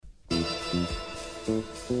Good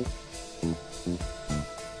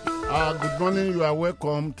morning. You are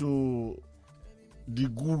welcome to the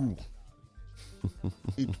Guru.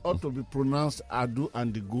 It ought to be pronounced Adu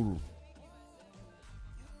and the Guru.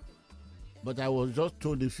 But I was just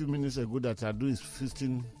told a few minutes ago that Adu is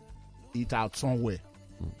feasting it out somewhere.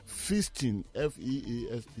 Feasting,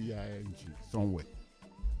 F-E-A-S-T-I-N-G, somewhere.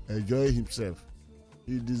 Enjoy himself.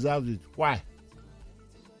 He deserves it. Why?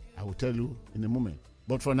 I will tell you in a moment.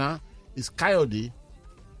 But for now, it's Kayode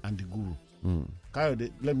and the Guru.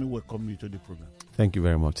 Kayode, let me welcome you to the program. Thank you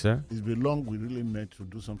very much, sir. It's been long we really met to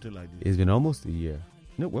do something like this. It's been almost a year.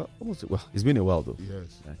 No, well, it's been a while though.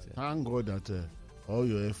 Yes. That's it. Thank God that all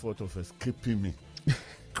your effort of escaping me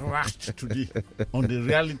crashed today on the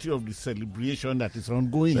reality of the celebration that is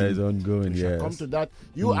ongoing. That is ongoing, We shall yes. come to that.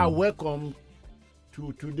 You are welcome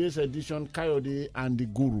to today's edition, Kayode and the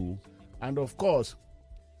Guru. And of course,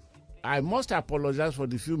 I must apologize for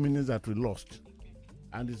the few minutes that we lost.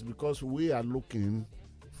 And it's because we are looking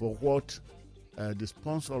for what the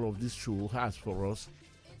sponsor of this show has for us,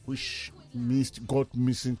 which got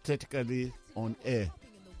synthetically on air.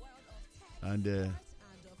 And the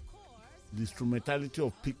instrumentality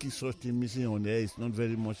of picking such thing missing on air is not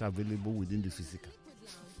very much available within the physical.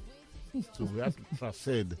 So we have to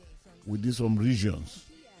proceed within some regions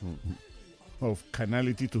of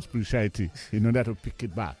carnality to spirituality in order to pick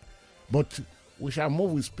it back. But we shall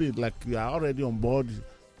move with speed, like you are already on board.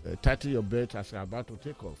 Tighten your belt as you're about to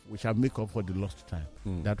take off. We shall make up for the lost time.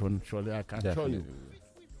 That one surely I can show you.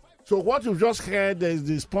 So what you just heard is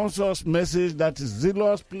the sponsor's message that is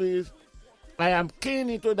zealous, please. I am keen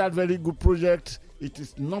into that very good project. It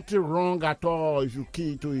is nothing wrong at all if you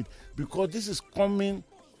key into it, because this is coming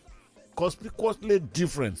conspicuously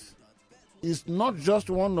different. It's not just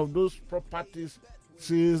one of those properties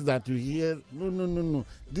sales that you hear. No.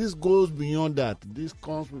 This goes beyond that. This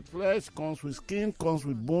comes with flesh, comes with skin, comes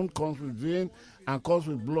with bone, comes with vein, and comes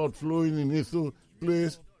with blood flowing in it. So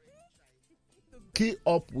please key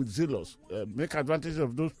up with zealous. Make advantage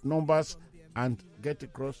of those numbers and get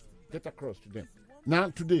across to them. Now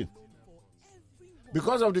today,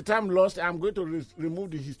 because of the time lost, I'm going to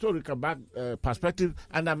remove the historical perspective,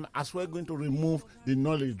 and I'm as well going to remove the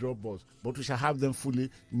knowledge drop balls. But we shall have them fully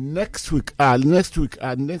next week. Next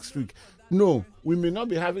week. No, we may not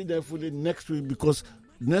be having them fully next week because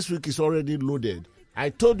next week is already loaded. I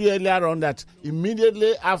told you earlier on that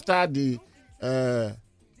immediately after the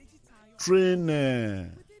train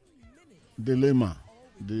dilemma,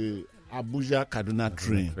 the Abuja Kaduna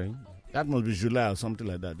train. That must be July or something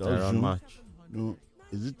like that. Or Around June. March. No,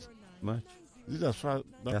 is it? March. Is it as far?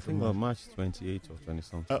 I think about March 28 or 20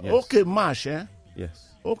 something. Yes. Okay, March, eh?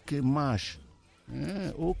 Yes. Okay, March.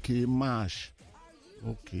 Okay, March.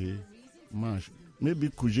 Maybe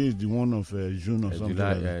Kuje is the one of June or something.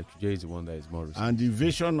 July, like that. Kuje is the one that is more recent. And the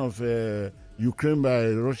invasion of Ukraine by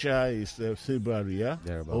Russia is February, yeah?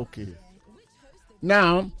 Thereabout. Okay.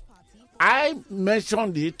 Now, I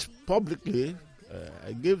mentioned it publicly.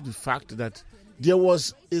 I gave the fact that there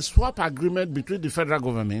was a swap agreement between the federal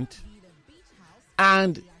government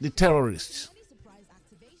and the terrorists.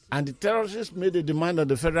 And the terrorists made a demand on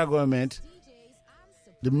the federal government,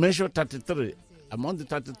 the measure 33. Among the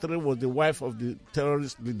 33 was the wife of the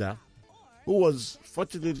terrorist leader, who was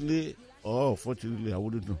fortunately, I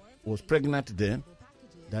wouldn't know, was pregnant then,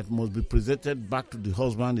 that must be presented back to the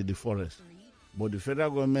husband in the forest. But the federal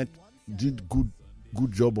government did good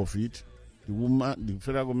job of it. The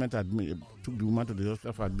federal government took the woman to the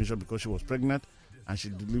hospital for admission because she was pregnant, and she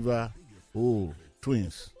delivered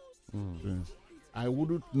twins. Twins. I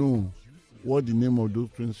wouldn't know what the name of those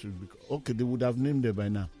twins should be. Okay, they would have named them by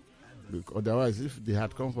now. Because otherwise, if they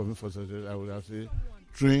had come for me for surgery, I would have said,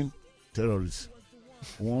 train terrorists.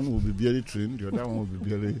 One will be barely trained, the other one will be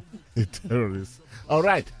barely a terrorist. All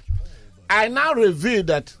right. I now reveal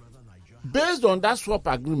that based on that swap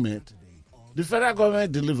agreement, the federal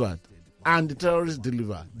government delivered and the terrorists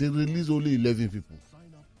delivered. They released only 11 people.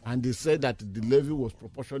 And they said that the levy was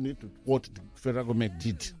proportionate to what the federal government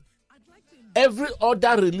did. Every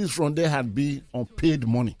other release from there had been unpaid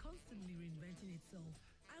money.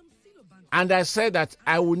 And I said that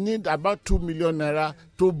I would need about 2 million naira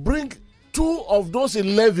to bring 2 of those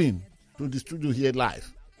 11 to the studio here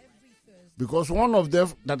live. Because one of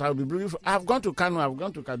them that I'll be bringing, I've gone to Kano, I've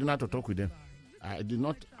gone to Kaduna to talk with them. I did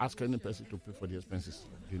not ask any person to pay for the expenses.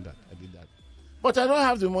 I did that. But I don't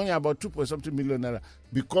have the money, about 2.something million naira,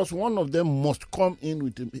 because one of them must come in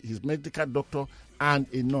with his medical doctor and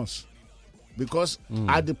a nurse. Because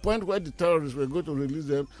at the point where the terrorists were going to release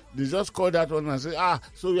them, they just called that one and said,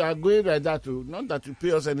 so you are going like that too. Not that you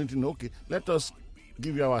pay us anything. Okay, let us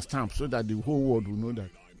give you our stamp so that the whole world will know that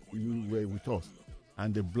you were with us,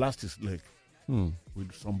 and they blast his leg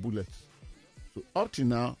with some bullets. So up to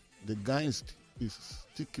now, the guy is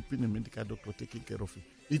still keeping a medical doctor taking care of him.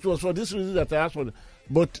 It was for this reason that I asked for it.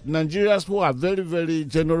 But Nigerians who are very, very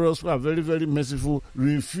generous, who are very, very merciful,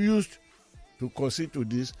 refused to concede to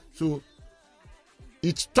this. So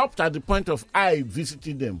it stopped at the point of I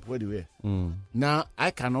visiting them where they were. Now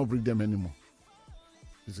I cannot bring them anymore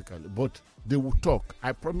physically. But they will talk.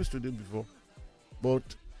 I promised to them before. But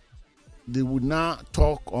they would now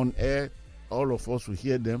talk on air. All of us will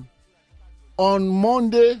hear them. On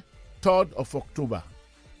Monday, 3rd of October.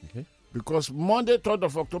 Okay. Because Monday, 3rd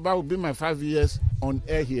of October will be my 5 years on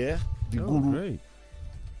air here, the Guru. Great.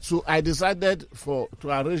 So I decided to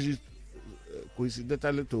arrange it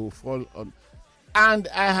coincidentally to fall on. And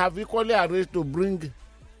I have equally arranged to bring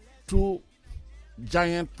 2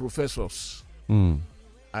 giant professors.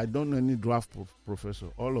 I don't know any dwarf professor.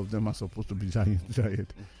 All of them are supposed to be giant.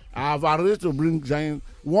 I have arranged to bring giant.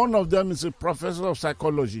 One of them is a professor of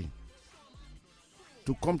psychology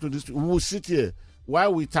to come to this. We will sit here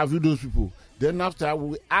while we interview those people. Then after, we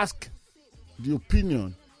will ask the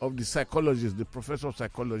opinion of the psychologist, the professor of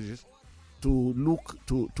psychology, to look,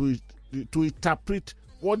 to interpret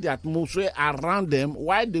what the atmosphere around them,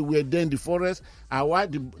 why they were there in the forest, and why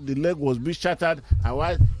the leg was being shattered, and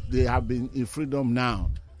why they have been in freedom now.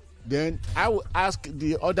 Then I will ask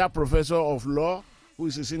the other professor of law, who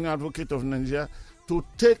is a senior advocate of Nigeria, to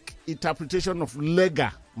take interpretation of legal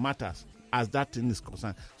matters as that thing is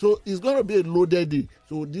concerned. So it's going to be a loaded day.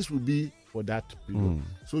 So this will be for that period.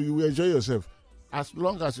 So you will enjoy yourself. As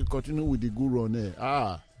long as you continue with the Guru on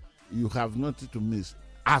air, you have nothing to miss.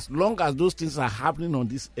 As long as those things are happening on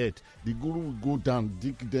this earth, the Guru will go down,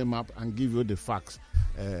 dig them up, and give you the facts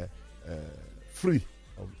free.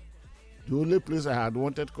 The only place I had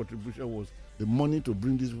wanted contribution was the money to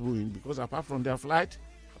bring these people in, because apart from their flight,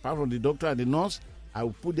 apart from the doctor and the nurse, I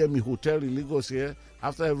will put them in hotel in Lagos here.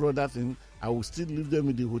 After every other thing, I will still leave them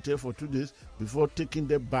in the hotel for 2 days before taking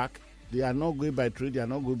them back. They are not going by train, they are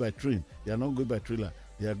not going by train, they are not going by trailer.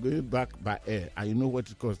 They are going back by air. And you know what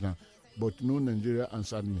it costs now. But no Nigeria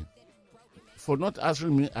answered me. For not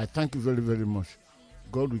answering me, I thank you very, very much.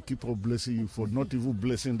 God will keep on blessing you for not even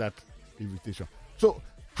blessing that invitation. So,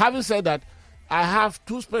 having said that, I have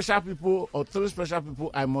 2 special people or 3 special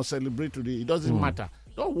people I must celebrate today. It doesn't matter.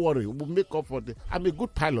 Don't worry. We'll make up for I'm a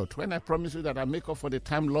good pilot. When I promise you that I make up for the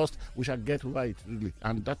time lost, we shall get right, really.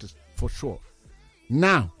 And that is for sure.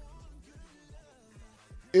 Now,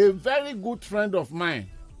 a very good friend of mine,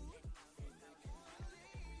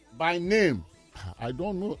 by name, I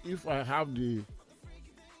don't know if I have the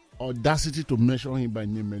audacity to mention him by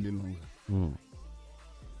name any longer.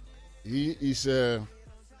 He is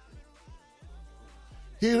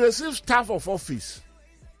he received staff of office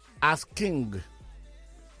as king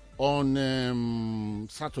on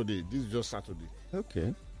Saturday. This is just Saturday.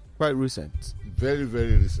 Okay. Quite recent. Very,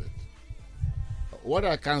 very recent. What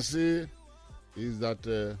I can say is that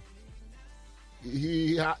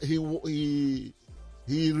he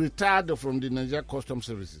retired from the Nigeria Customs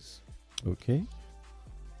Services. Okay.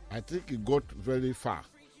 I think he got very far.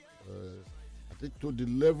 I think to the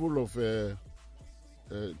level of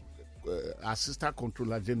Assistant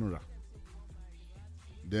Controller General.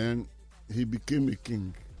 Then he became a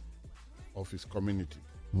king of his community.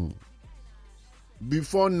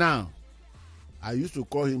 Before now, I used to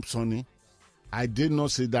call him Sonny. I did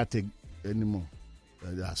not say that anymore.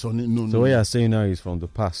 Sonny, no. So what you're saying now is from the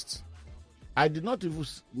past. I did not even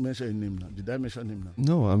mention his name now. Did I mention him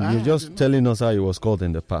now? No, you're just telling us how he was called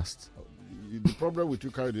in the past. The problem with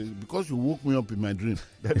you, Carrie, is because you woke me up in my dream.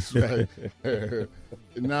 That's why.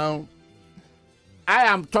 Now, I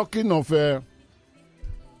am talking of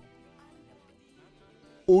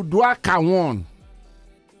Uduaka 1.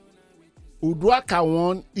 Uduaka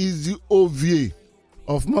 1 is the OVA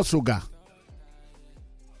of Mosoga.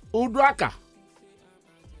 Uduaka.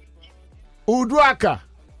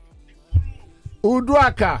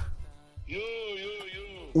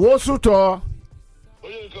 Wosuto.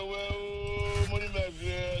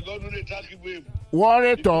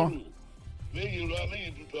 Warreto.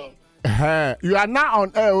 You are now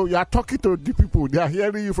on air. You are talking to the people. They are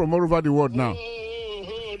hearing you from all over the world now.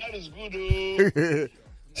 That is good.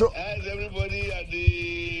 So, as everybody at the.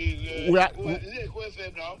 Is it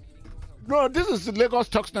FM now? No, this is Lagos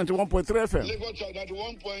Talks 91.3 FM. Lagos Talks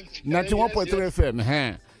 91.3 FM.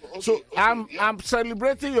 Okay, so I'm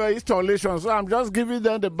celebrating your installation. So I'm just giving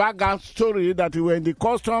them the background story that you were in the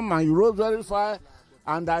custom and you rose very far.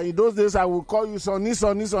 And in those days I would call you Sonny,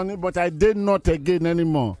 but I did not again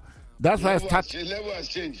anymore. That's why I started. Level has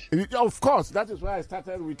changed. Of course, that is why I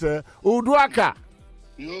started with Uduaka.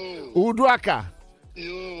 Yo. Uduaka.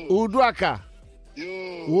 Yo. Uduaka.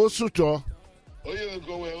 Yo. Wosuto.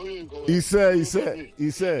 He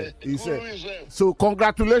said. So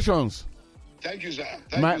congratulations. Thank you, sir.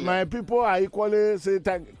 My people are equally say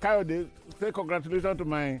Kayode, say congratulations to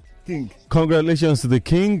my king. Congratulations to the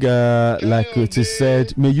king. Like it is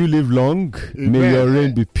said, may you live long. Amen. May your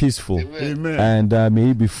reign be peaceful. Amen. And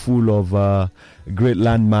may it be full of great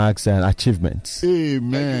landmarks and achievements.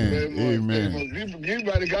 Amen. Give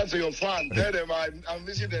my regards to your fan. Tell them I'm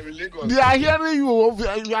missing them in Lagos. They are hearing you.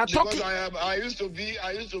 You are talking. Because I used to be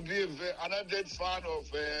an avid fan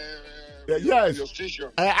of yes. your station.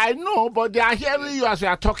 I know, but they are hearing you as you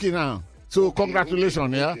are talking now. So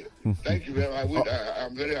congratulations, yeah. Thank you very much.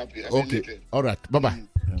 I'm very happy. Okay. All right. Bye-bye.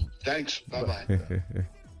 Thanks. Bye-bye.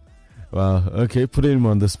 Wow. Okay. Putting him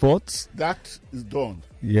on the spot. That is done.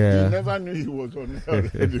 Yeah. You never knew he was on air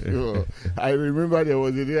already. I remember there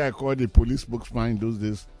was a day I called the police spokesman in those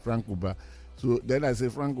days, Frank Uba. So then I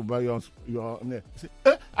said, Frank Uba, you're on air. He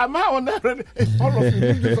said, am I on air already? All of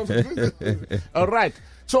you. All right.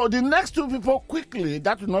 So the next two people, quickly,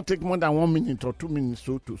 that will not take more than 1 minute or 2 minutes,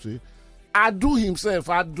 so to say. Adu himself,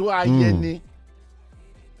 Adu Ayeni,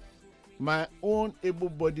 my own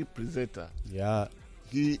able-bodied presenter. Yeah.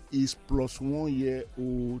 He is plus 1 year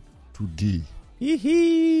old today.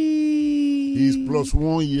 He is plus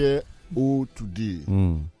 1 year old today.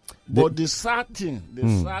 But the sad thing,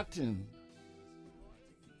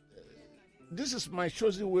 this is my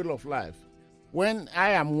chosen way of life. When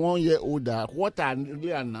I am 1 year older, what I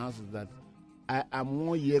really announce is that I am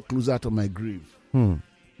 1 year closer to my grave.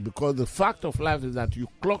 Because the fact of life is that you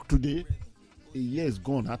clock today, a year is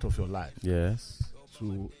gone out of your life. Yes. So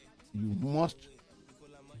you must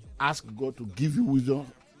ask God to give you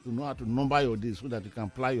wisdom to know how to number your days so that you can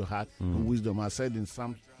apply your heart to wisdom, as said in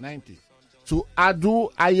Psalm 90. So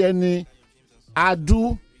Adu Ayeni,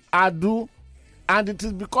 Adu, and it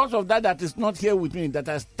is because of that it's not here with me that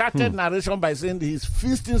I started narration by saying he's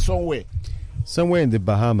feasting somewhere. Somewhere in the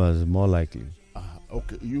Bahamas, more likely.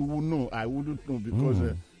 Okay, you will know. I wouldn't know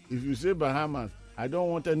because if you say Bahamas, I don't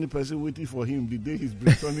want any person waiting for him the day he's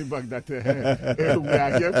returning back that we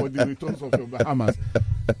are here for the returns of your Bahamas.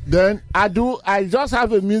 Then Adu, I just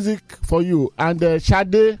have a music for you. And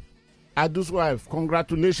Shade, Adu's wife,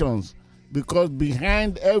 congratulations. Because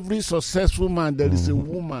behind every successful man, there is a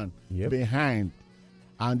woman behind.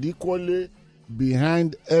 And equally,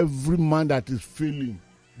 behind every man that is failing,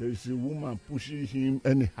 there is a woman pushing him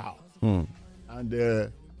anyhow.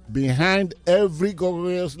 And behind every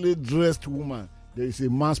gloriously dressed woman, there is a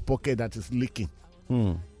man's pocket that is leaking.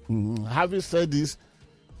 Having said this,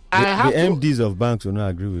 the MDs of banks will not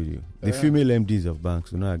agree with you. The female MDs of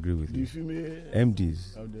banks will not agree with you. The female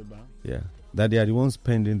MDs of the bank? Yeah. That they are the ones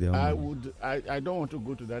spending their own money. I don't want to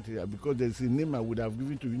go to that area because there's a name I would have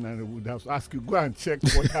given to you and I would have asked you, go and check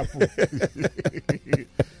what happened.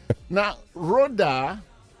 Now, Rhoda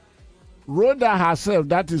herself,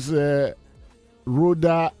 that is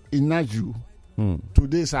Rhoda Inaju.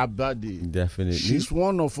 Today is her birthday. Definitely. She's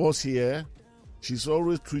one of us here. She's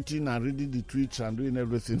always tweeting and reading the tweets and doing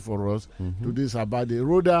everything for us. Today is her birthday.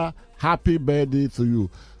 Rhoda, happy birthday to you.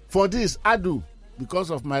 For this, Adu, because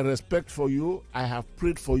of my respect for you, I have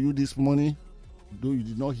prayed for you this morning. Though you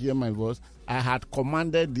did not hear my voice, I had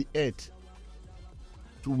commanded the earth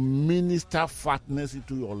to minister fatness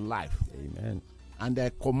into your life. Amen. And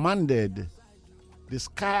I commanded the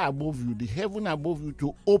sky above you, the heaven above you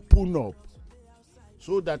to open up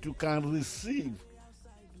so that you can receive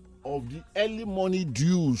of the early morning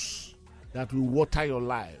dews that will water your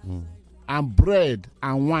life. And bread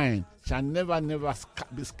and wine shall never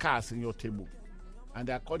be scarce in your table. And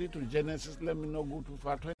according to Genesis, let me not go too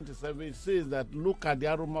far, 27, it says that look at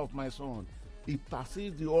the aroma of my son. He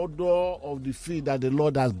perceives the odor of the field that the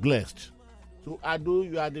Lord has blessed. So Adu,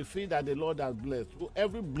 you are the field that the Lord has blessed. So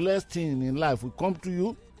every blessed thing in life will come to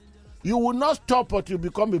you. You will not stop until you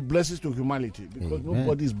become a blessing to humanity, because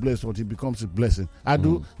nobody is blessed until it becomes a blessing.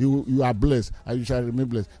 Adu, you are blessed and you shall remain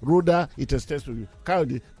blessed. Rhoda, it extends to you.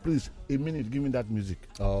 Kayode, please, a minute, give me that music.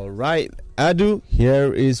 All right. Adu,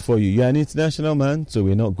 here is for you. You are an international man, so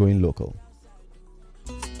we're not going local.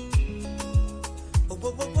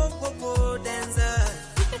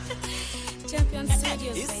 Champion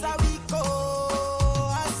Studios.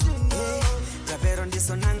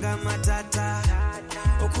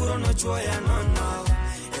 Okurono choya nono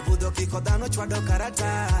ebudo kikodano chwado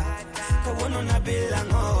karata kawono na bila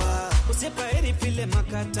ngoa usepa eri pile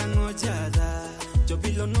makata no jada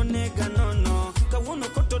jobilo no nega nono kawono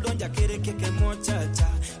koto donja kerekeke mochacha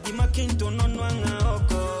imakinto nono anga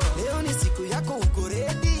oko leo ni siku yako uko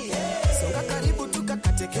ready songa karibu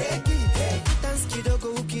tukakate keki dance kidogo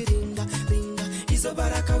ukiringa ringa hizo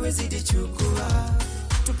baraka wezidi chukua.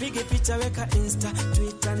 Tupige picha weka Insta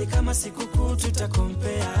Twitter ni kama sikukuu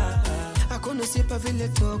tutakompea. Hakuna sipa vile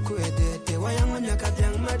toku edete wayang'onya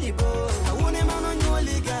kadyang madibo. Awune mano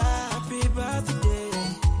nyoliga happy birthday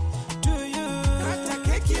to you. Kata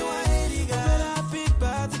keki wa eriga happy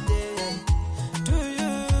birthday to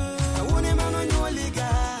you. Awune mano nyoliga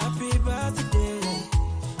happy birthday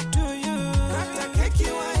to you. Kata keki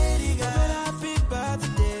wa eriga happy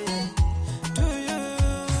birthday to you.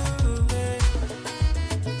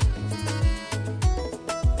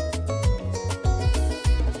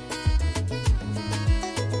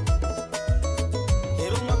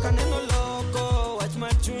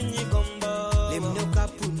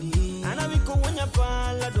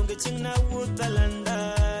 Chingna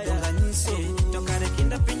utalanda donganiso tokare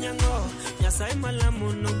kinda pinyango nyasai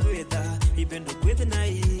malamu no gweda ibendo gweda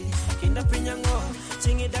nai kinda pinyango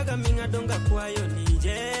chingi daga minga donga kwayo ni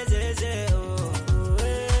jejeje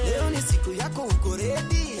leo ni siku yako uko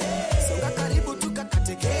ready songa karibu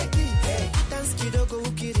tukakate keki dance kidogo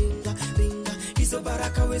ukiringa ringa hizo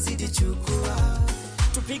baraka wezidi chukua.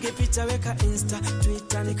 Tupige picha weka Insta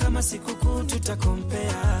Twitter ni kama sikukuu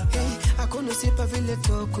tutakompea. Hakuna sipa vile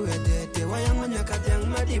toku edete wayang'onya kadyang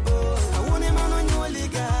madibo. Awune mano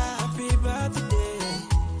nyoliga happy birthday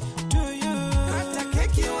to you. Kata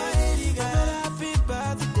keki wa eriga happy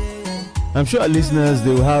birthday. I'm sure our listeners,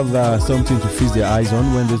 they will have something to feast their eyes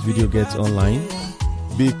on when this video gets online.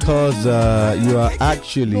 Because you are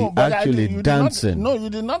actually dancing. You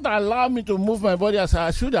did not allow me to move my body as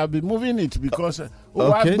I should have been moving it because okay.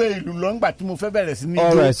 All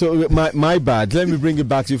right, so my bad. Let me bring it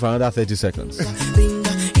back to you for another 30 seconds.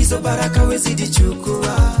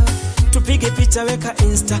 Tupige picha weka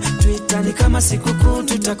Insta Twitter ni kama sikukuu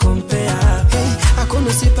tutakompea.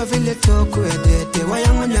 Hakuna sipa vile toku edete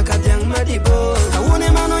wayang'onya kadyang madibo.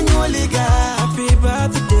 Awune mano nyoliga happy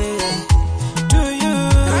birthday to you.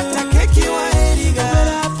 Kata keki wa eriga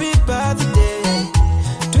happy birthday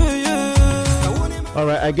to you. All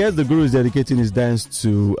right, I guess the guru is dedicating his dance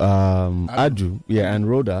to Adu, and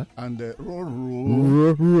Rhoda. And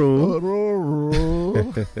Ro.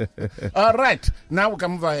 All right, now we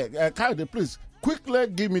can move ahead. Kyle, please quickly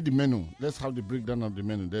give me the menu. Let's have the breakdown of the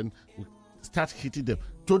menu. Then we start hitting them.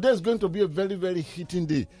 Today is going to be a very, very hitting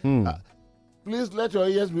day. Please let your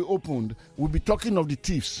ears be opened. We'll be talking of the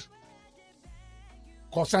thieves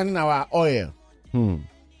concerning our oil.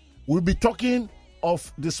 We'll be talking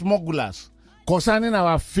of the smugglers concerning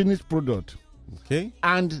our finished product. Okay.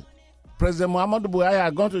 And President Muhammadu Buhari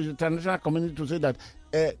has gone to the international community to say that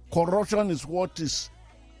corruption is what is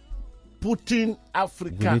putting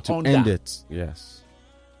Africa we need to under. end it. Yes.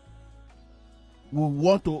 We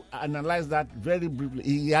want to analyze that very briefly.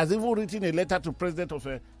 He has even written a letter to President of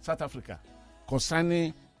South Africa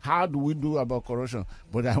concerning how do we do about corruption.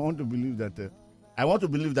 But I want to believe that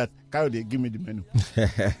Kayode, give me the menu.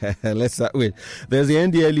 Let's start with. There's the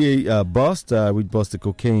NDLEA bust, which bust the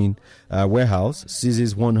cocaine warehouse,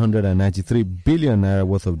 seizes 193 billion naira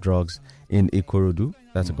worth of drugs in Ikorodu.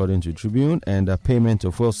 That's according to Tribune. And payment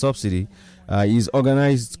of fuel subsidy is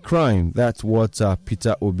organized crime. That's what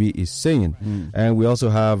Peter Obi is saying. And we also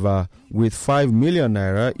have, with 5 million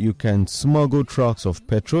naira, you can smuggle trucks of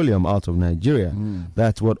petroleum out of Nigeria.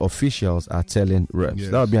 That's what officials are telling reps.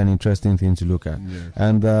 Yes. That would be an interesting thing to look at. Yes.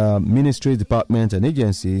 And ministries, departments, and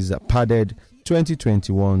agencies padded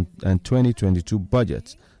 2021 and 2022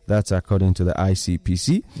 budgets. That's according to the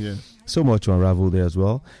ICPC. Yes. So much to unravel there as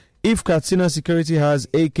well. If Katsina Security has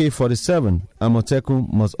AK-47,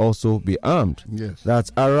 Amotekun must also be armed. Yes.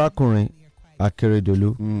 That's Arakuni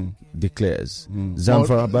Akeredolu declares.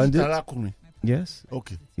 Zamfara bandits. Arakuni. Yes.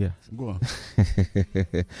 Okay. Yes. Go on.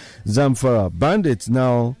 Zamfara bandits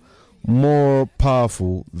now more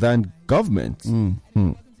powerful than government.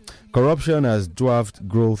 Corruption has dwarfed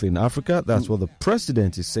growth in Africa. That's what the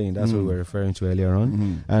president is saying. That's what we were referring to earlier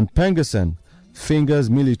on. And Pengerson fingers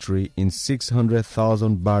military in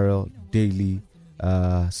 600,000 barrel daily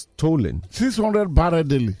stolen. 600 barrel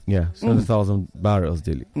daily. Yeah, 600,000 barrels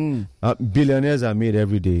daily. Billionaires are made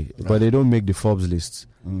every day, but they don't make the Forbes lists.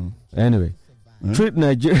 Anyway, treat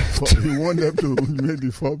Nigeria. You want them to make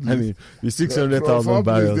the Forbes list. I mean, with 600,000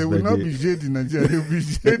 barrels. They will not be shade in Nigeria. They will be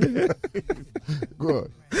shade. Go on.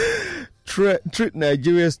 Treat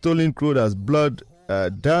Nigeria's stolen crude as blood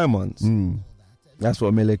diamonds. That's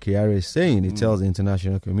what Mele Kyari is saying. He tells the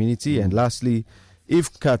international community. And lastly,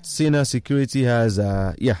 if Katsina Security has,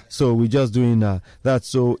 so we're just doing that's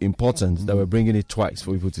so important that we're bringing it twice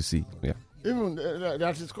for people to see. Yeah. Even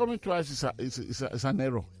that is coming twice is an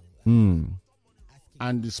error. And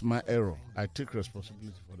it's my error. I take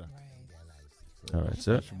responsibility for that. All right,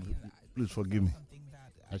 sir. Please forgive me.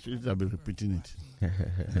 I should have been repeating it.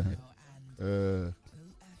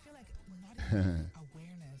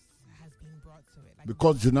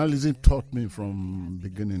 Because journalism taught me from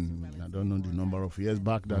beginning, I don't know the number of years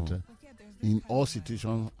back, that in all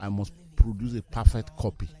situations I must produce a perfect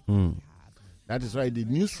copy. That is why the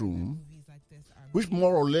newsroom, which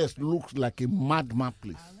more or less looks like a madman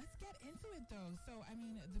place.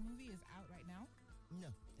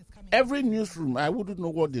 Every newsroom, I wouldn't know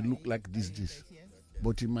what they look like these days.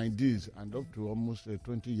 But in my days, and up to almost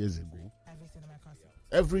 20 years ago,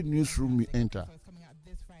 every newsroom you enter,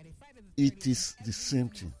 it is the same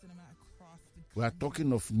thing. We are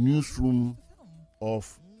talking of newsroom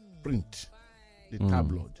of print, the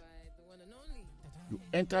tabloid. You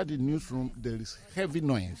enter the newsroom, there is heavy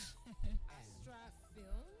noise.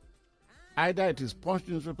 Either it is Punch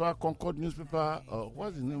newspaper, Concord newspaper, or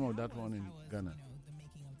what's the name of that one in Ghana?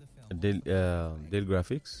 Daily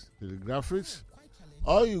Graphics. Daily Graphics.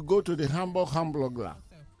 Or you go to the Hamburg Hamburger,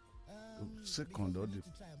 the second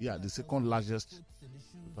largest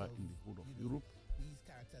paper in the whole of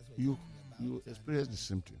Europe. You experience the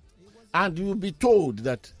same thing. And you'll be told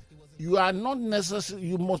that you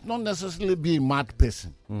must not necessarily be a mad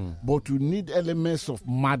person, but you need elements of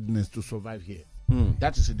madness to survive here.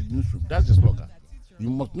 That is in the newsroom. That's the slogan. You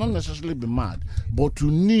must not necessarily be mad, but you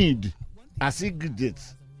need as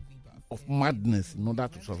ingredients of madness in order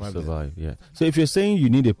to survive. Yeah. So if you're saying you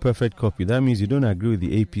need a perfect copy, that means you don't agree with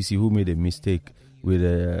the APC who made a mistake with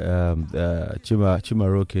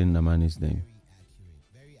Chimaroke Namani's name.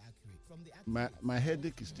 My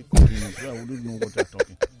headache is still continuing, so I wouldn't know what you're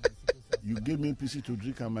talking. You gave me APC to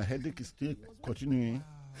drink and my headache is still continuing.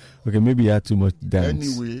 Okay, maybe you had too much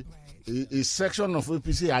dance. Anyway, a section of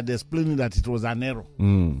APC had explained that it was an error.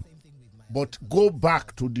 But go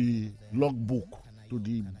back to the logbook, to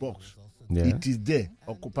the box. Yeah. It is there,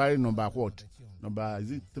 occupying number what? Number,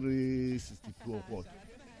 is it 362 or what?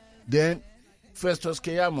 Then, Festus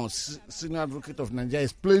Keyamo, senior advocate of Nigeria,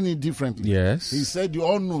 explained it differently. Yes. He said the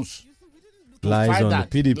onus lies on the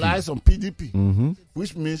PDP. Lies on PDP.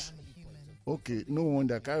 Which means, okay, no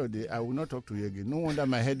wonder, Kayode, I will not talk to you again. No wonder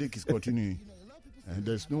my headache is continuing.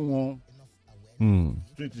 There's no one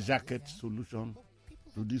straight jacket solution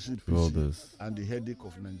to this APC and the headache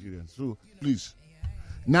of Nigerians. So, please,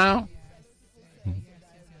 now,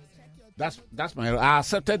 that's my error. I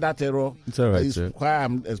accepted that error. It's all right, it's sir. why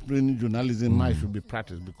I'm explaining journalism. Mine should be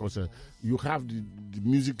practiced because you have the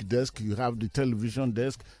music desk, you have the television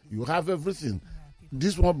desk, you have everything.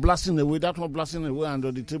 This one blasting away, that one blasting away.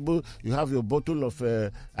 Under the table, you have your bottle of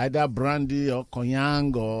either brandy or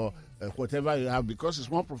cognac or whatever you have, because it's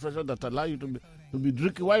one profession that allows you to be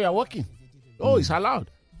drinking while you're working. Oh, it's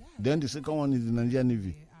allowed. Then the second one is the Nigerian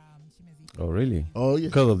Navy. Oh, really? Oh, yes.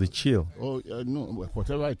 Because of the chill. Oh, no,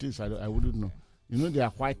 whatever it is, I wouldn't know. You know, they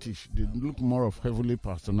are whitish. They look more of heavily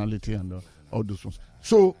personality and all those ones.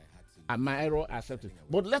 So, my error accepted.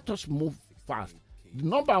 But let us move fast. The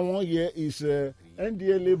number one here is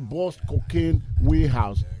NDLA bust cocaine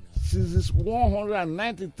warehouse. Seizes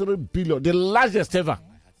 193 billion, the largest ever.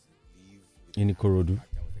 In Ikorodu?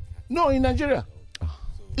 No, in Nigeria.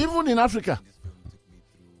 Even in Africa.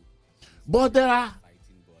 But there are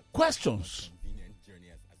questions.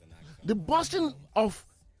 The busting of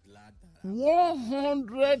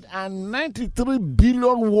 193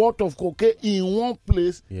 billion worth of cocaine in one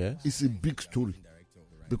place is a big story.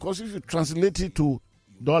 Because if you translate it to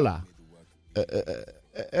dollar,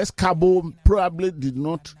 Escabo probably did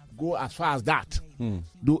not go as far as that.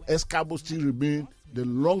 Though Escabo still remained the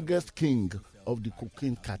longest king of the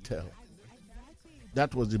cocaine cartel.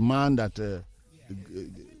 That was the man that the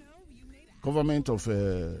government of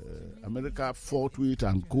America fought with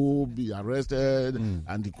and could be arrested,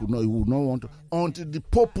 and he would not want to, until the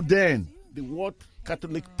Pope then, the World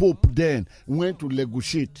Catholic Pope then, went to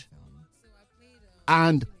negotiate.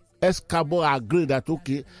 And Escabo agreed that,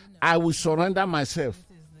 okay, I will surrender myself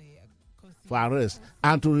for arrest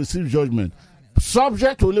and to receive judgment,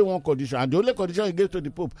 subject to only one condition. And the only condition he gave to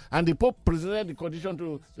the Pope, and the Pope presented the condition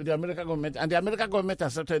to the American government, and the American government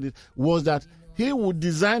accepted it, was that he would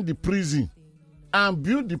design the prison and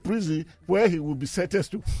build the prison where he would be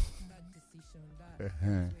sentenced to.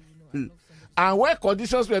 And where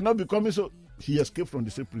conditions were not becoming so, he escaped from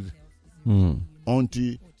the same prison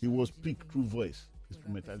until he was picked through voice,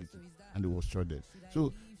 instrumentality, and he was shot dead.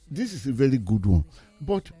 So this is a very good one.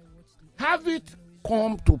 But have it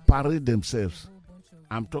come to parade themselves.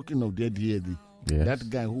 I'm talking of the DAD, that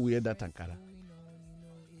guy who wear that Ankara.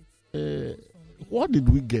 What did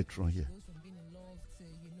we get from here?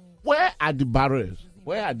 Where are the barriers?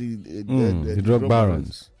 Where are the drug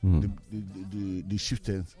barons? The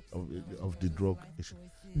chieftains of the drug issue?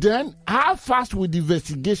 Then, how fast will the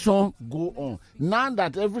investigation go on? Now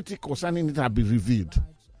that everything concerning it has been revealed,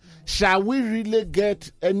 shall we really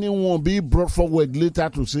get anyone be brought forward later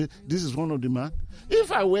to say, this is one of the men?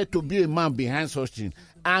 If I were to be a man behind such thing,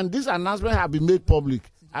 and this announcement have been made public,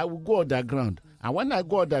 I will go underground. And when I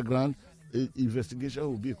go underground, investigation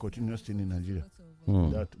will be a continuous thing in Nigeria.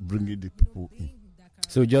 That bringing the people in.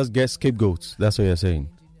 So just get scapegoats. That's what you're saying.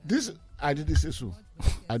 I didn't say so.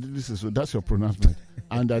 That's your pronouncement.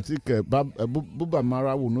 And I think Buba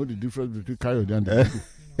Mara will know the difference between Kayode and the people.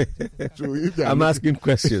 So if I'm asking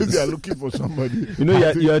questions. If they are looking for somebody.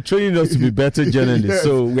 You are training us to be better journalists, yes.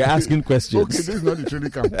 So we're asking questions. Okay, this is not the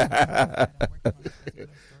training camp.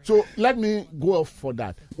 So let me go off for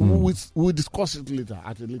that. We'll discuss it later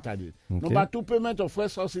at a later date. Okay. Number 2, payment of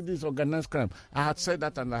first subsidies, organized crime. I had said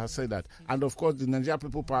that and I had said that. And of course, the Nigerian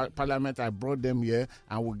People Parliament, I brought them here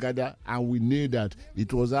and we gathered and we knew that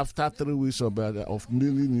it was after 3 weeks of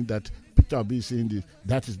kneeling in that Peter Obi saying this.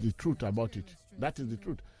 That is the truth about it. That is the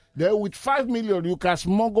truth. Then with 5 million, you can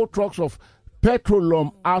smuggle trucks of petroleum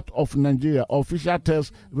out of Nigeria. Official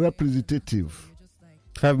tells representative.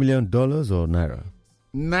 $5 million or naira?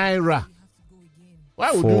 Naira.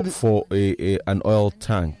 Why would you for an oil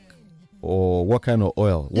tank, or what kind of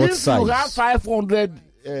oil? What size? If you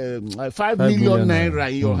have 5 million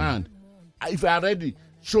naira in your hand, if you are ready,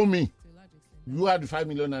 show me. You have the 5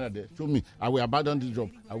 million naira there. Show me. I will abandon this job.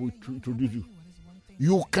 I will introduce you.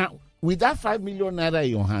 You can, with that 5 million naira in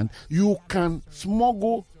your hand, you can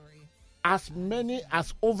smuggle as many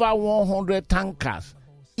as over 100 tankers,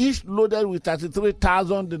 each loaded with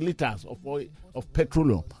 33,000 liters of oil, of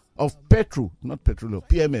petroleum, not petroleum,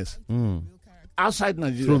 PMS, outside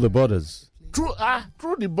Nigeria. Through the borders. Through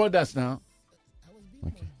the borders now.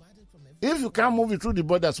 Okay. If you can't move it through the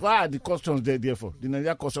borders, why are the customs there for? The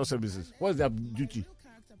Nigerian Customs Services. What is their duty?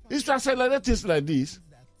 It's to accelerate things like this.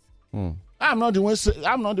 I'm not the one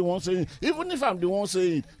saying. Even if I'm the one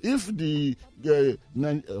saying, if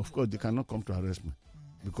of course they cannot come to arrest me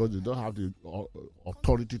because they don't have the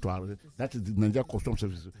authority to arrest. That is the Nigerian Customs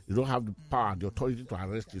Service. They don't have the power, the authority to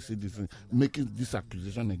arrest the citizen making this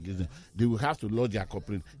accusation against them. They will have to lodge their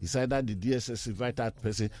complaint. It's either the DSS invite that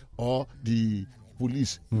person or the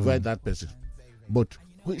police invite that person. But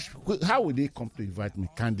how will they come to invite me?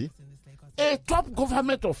 Can they? A top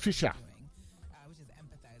government official.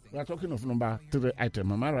 We are talking of number 3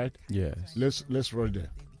 item. Am I right? Yes. Let's rush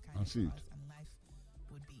there and see it.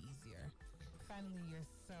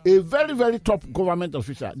 A very, very top government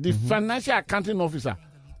official, the financial accounting officer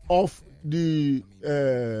of the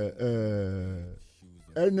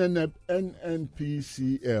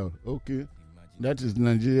NNPCL. Okay, that is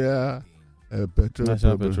Nigeria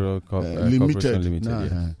National Petroleum Limited.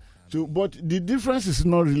 Yeah. So, but the difference is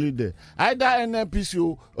not really there. Either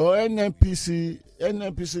NNPC or NNPC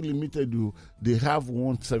Limited, they have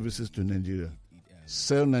one services to Nigeria.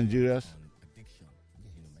 Sell Nigerians,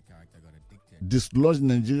 dislodge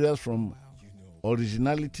Nigerians from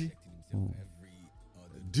originality,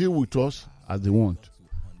 deal with us as they want.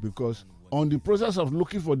 Because on the process of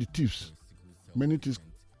looking for the thieves, many things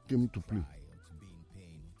came to play.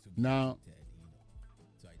 Now,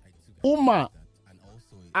 Umar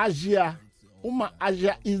Asia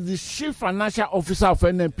is the chief financial officer of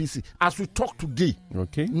NNPC as we talk today.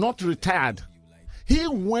 Okay. Not retired. He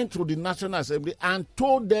went to the National Assembly and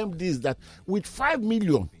told them this, that with 5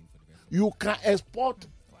 million, you can export.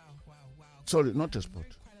 Sorry, not export.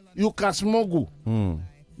 You can smuggle.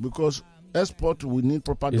 Because export will need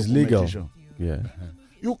proper documentation. Legal. Yeah.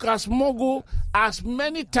 You can smuggle as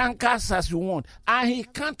many tankers as you want. And he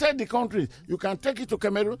counted the countries. You can take it to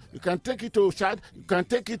Cameroon, you can take it to Chad, you can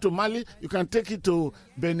take it to Mali, you can take it to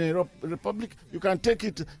Benin Republic, you can take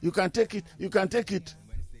it. You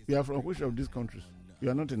are from which of these countries?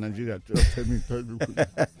 You are not in Nigeria. Tell me.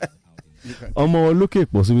 Ọmọ olókè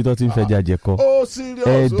pọ̀ síbi tó ti ń fẹja jẹ̀kọ. Oh, serious.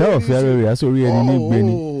 Ẹ̀dá ọ̀fẹ́ arẹ́rẹ́ aṣọ́rí ẹni ní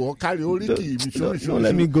gbéni. Carry oríkì. Don't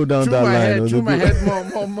let me go down that line. Through my head,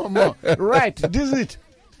 more. Right, this is it.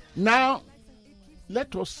 Now,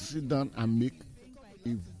 let us sit down and make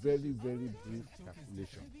a very, very brief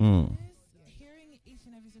calculation.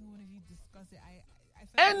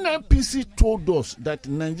 NNPC told us that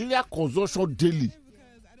Nigeria consumption daily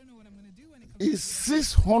is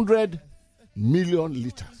 600 million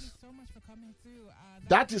liters.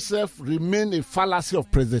 That itself remains a fallacy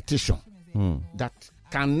of presentation that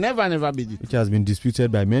can never be which has been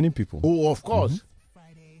disputed by many people. Oh, of course.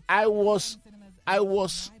 I was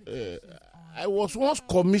once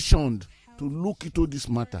commissioned to look into this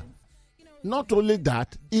matter Not only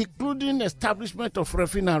that, including establishment of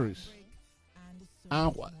refineries.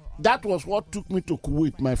 And that was what took me to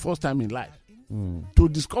Kuwait, my first time in life. To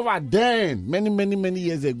discover then, many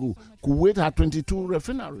years ago, Kuwait had 22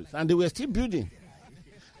 refineries, and they were still building.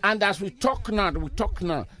 And as we talk now,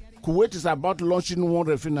 Kuwait is about launching one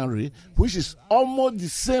refinery, which is almost the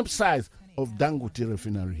same size of Dangote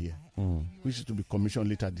refinery here, which is to be commissioned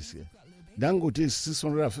later this year. Dangote is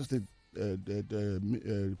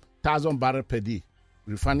 650,000 barrels per day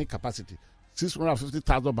refining capacity.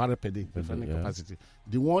 650,000 barrels per day refining capacity.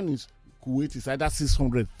 The one is Kuwait is either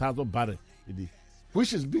 600,000 barrels a day,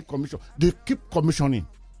 which is big commission. They keep commissioning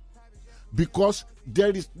because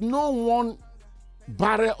there is no one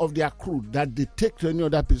barrel of their crude that they take to any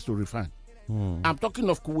other place to refine. I'm talking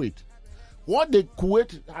of Kuwait. What the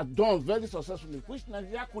Kuwait has done very successfully, which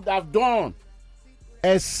Nigeria could have done,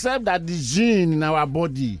 except that the gene in our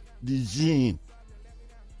body, the gene.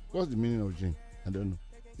 What's the meaning of gene? I don't know.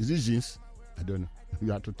 Is it genes? I don't know.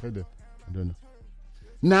 You have to tell them. I don't know.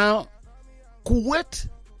 Now, Kuwait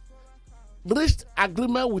reached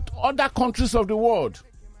agreement with other countries of the world.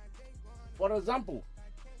 For example,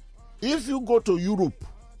 if you go to Europe,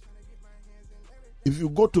 if you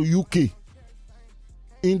go to UK,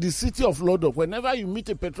 in the city of London, whenever you meet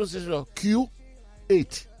a petrol station,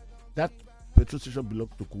 Q8, that petrol station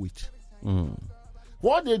belongs to Kuwait.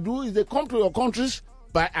 What they do is they come to your countries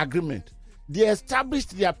by agreement. They establish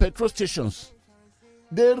their petrol stations.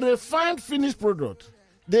 They refine finished product.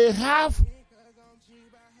 They have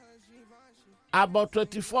about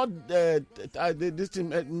 24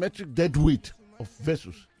 metric deadweight of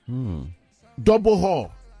vessels. Double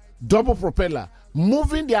hull, double propeller,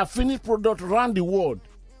 moving their finished product around the world.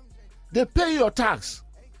 They pay your tax.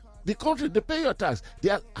 The country, they pay your tax. They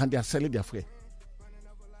are selling their fuel.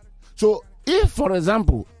 So, if, for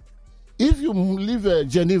example, if you leave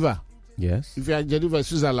Geneva, yes, if you are in Geneva,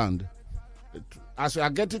 Switzerland, as you are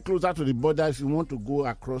getting closer to the border, if you want to go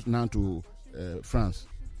across now to France,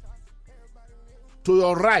 to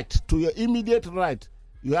your right, to your immediate right,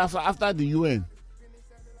 you have, after the UN,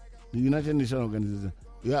 the United Nations Organization,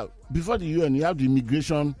 you have, before the UN, you have the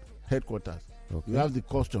immigration headquarters. Okay. You have the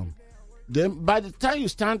custom. Then by the time you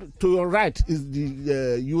stand, to your right is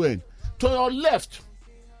the UN. To your left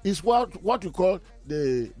is what you call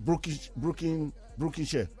the Brooklyn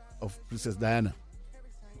share of Princess Diana.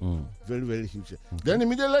 Very, very huge. Okay. Then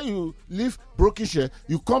immediately you leave Brooklyn share,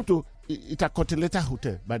 you come to Intercontinental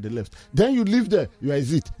Hotel by the left. Then you leave there, you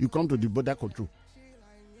exit, you come to the border control.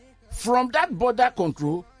 From that border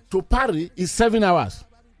control to Paris is 7 hours.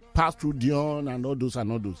 Pass through Dion and all those.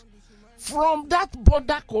 From that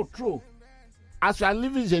border control, as you are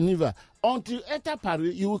leaving Geneva, until you enter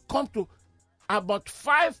Paris, you will come to about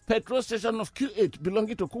 5 petrol stations of Q8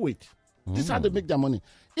 belonging to Kuwait. This is how they make their money.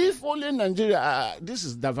 If only Nigeria, this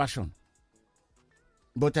is diversion.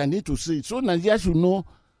 But I need to say it. So Nigeria should know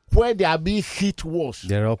where they are being hit worse.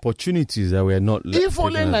 There are opportunities that were not. If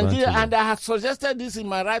only Nigeria, and I had suggested this in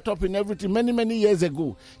my write-up in everything many years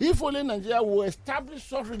ago, if only Nigeria will establish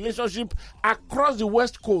such relationship across the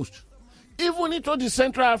West Coast, even into the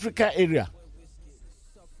Central Africa area.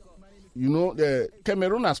 You know, the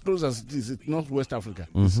Cameroon as close as it is, it's not West Africa.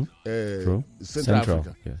 True. Central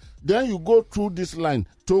Africa. Yes. Then you go through this line,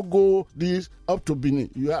 Togo, this up to Benin,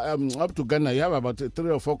 you have, up to Ghana. You have about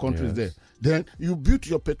 3 or 4 countries there. Then you build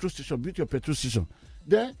your petrol station.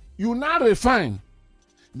 Then you now refine.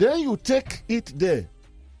 Then you take it there.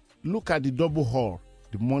 Look at the double haul,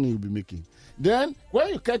 the money you'll be making. Then when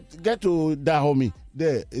you get to Dahomey,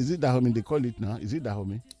 there is it Dahomey they call it now? Is it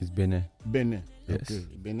Dahomey? It's Benin. Yes. Okay,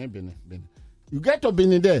 Benin. You get to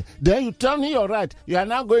Benin there, then you turn in your right. You are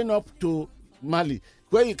now going up to Mali,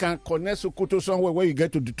 where you can connect Sokoto somewhere where you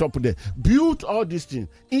get to the top there. Build all these things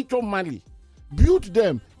into Mali. Build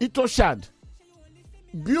them into Chad.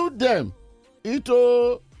 Build them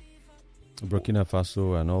into Burkina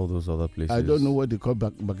Faso and all those other places. I don't know what they call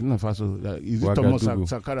Burkina Faso. Is it Ouagadougou. Thomas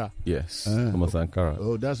Sankara? Yes, Thomas Sankara.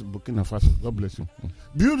 Oh, that's Burkina Faso. God bless you.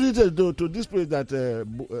 Build it to this place that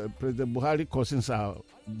President Buhari cousins are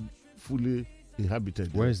fully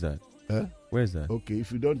inhabited. Where is that? Where is that? Okay,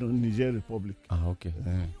 if you don't know, Niger Republic. Okay.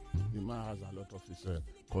 The man has a lot of his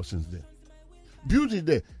cousins there. Build it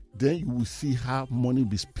there. Then you will see how money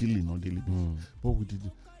be spilling on daily basis. What we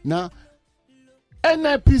did now.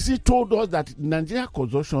 NIPC told us that Nigeria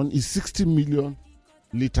consumption is 60 million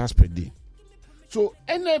liters per day. So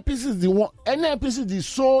NIPC is the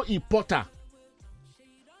sole importer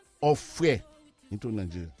of fuel into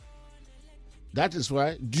Nigeria. That is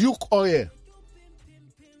why Duke Oil,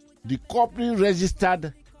 the company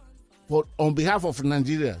registered on behalf of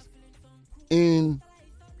Nigeria in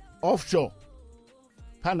offshore,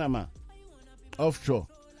 Panama, offshore,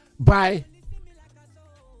 by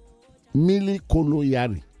Mili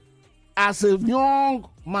Koloyari as a young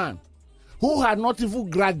man who had not even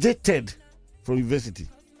graduated from university.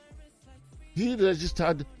 He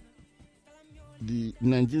registered the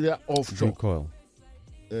Nigeria offshore. Duke Oil.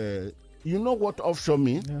 You know what offshore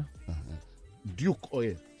means? Yeah. Duke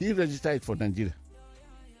Oil. He registered it for Nigeria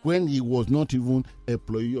when he was not even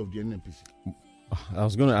employee of the NNPC. I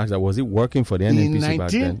was going to ask that, was he working for the NNPC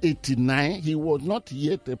back then? In 1989, he was not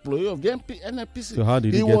yet employee of the NNPC. So how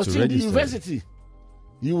did he get was to in register? the university.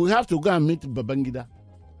 You will have to go and meet Babangida,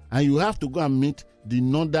 and you have to go and meet the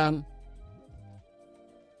Northern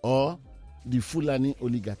or the Fulani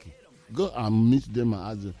oligarchy. Go and meet them and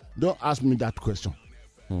ask them. Don't ask me that question.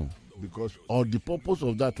 Because or the purpose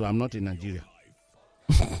of that, I'm not in Nigeria.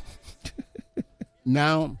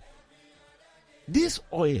 Now, this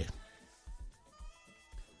oil,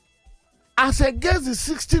 as against the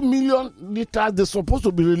 60 million liters they're supposed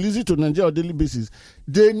to be releasing to Nigeria on a daily basis,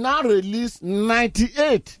 they now release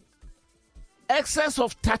 98, excess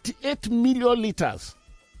of 38 million liters.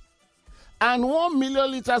 And 1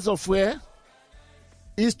 million liters of oil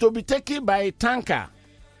is to be taken by a tanker,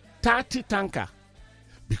 30 tanker,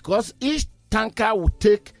 because each tanker will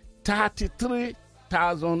take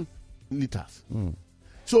 33,000 liters.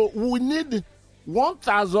 So we need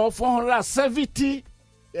 1,470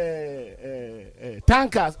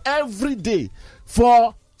 tankers every day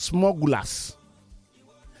for smugglers,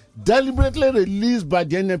 deliberately released by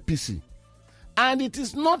the NNPC. And it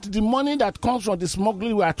is not the money that comes from the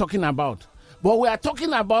smuggling we are talking about, but we are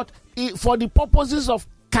talking about it for the purposes of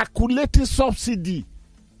calculating subsidy,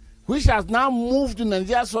 which has now moved the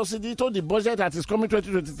Nigeria subsidy to the budget that is coming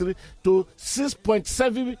 2023 to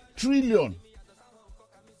 6.7 trillion.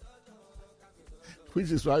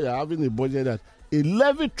 Which is why you are having a budget that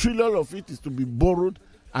 11 trillion of it is to be borrowed,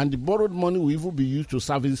 and the borrowed money will even be used to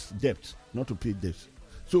service debt, not to pay debts.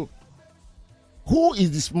 So, who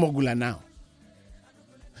is the smuggler now?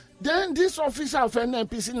 Then this officer of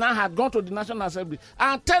NNPC now had gone to the National Assembly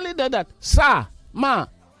and telling them that, sir, ma,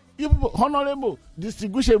 you people, honorable,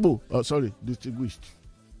 distinguishable, distinguished.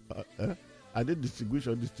 Are they distinguished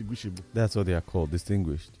or distinguishable? That's what they are called,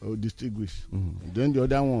 distinguished. Oh, distinguished. Then the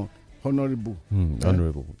other one, honorable.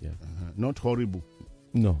 Honorable, yeah. Not horrible.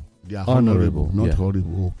 No. They are honorable, not yeah.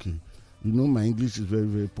 horrible. Okay. You know my English is very,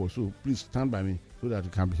 very poor, so please stand by me so that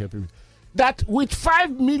you can be helping me. That with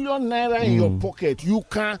 5 million naira in your pocket, you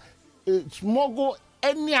can smuggle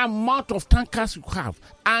any amount of tankers you have.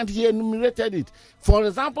 And he enumerated it. For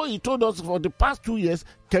example, he told us for the past 2 years,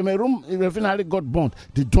 Cameroon refinery got burnt.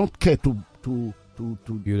 They don't care to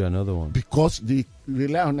build another one because they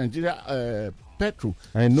rely on Nigeria petrol.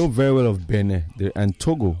 I know very well of Benin and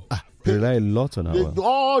Togo. They rely a lot on our oil.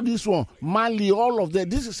 All this one, Mali, all of that.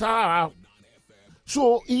 This is how.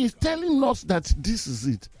 So he's telling us that this is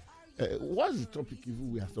it. What's the topic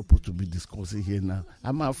even we are supposed to be discussing here now?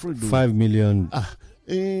 I'm afraid. 5 million.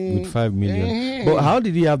 With 5 million. But how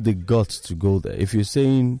did he have the guts to go there? If you're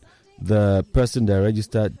saying the person that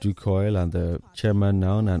registered Duke Oil and the chairman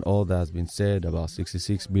now and all that has been said about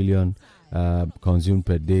 66 billion consumed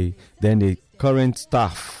per day, then the current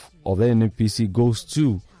staff of the NNPC goes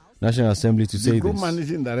to National Assembly to say this. The group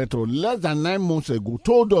managing director less than 9 months ago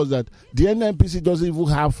told us that the NNPC doesn't even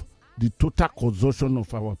have the total consumption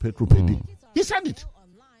of our petrol per day. He said it.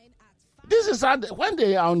 This is how when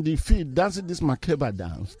they are on the field dancing this Makeba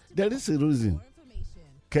dance, there is a reason.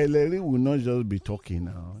 Kelleri will not just be talking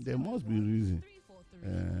now. There must be a reason.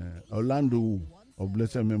 Orlando of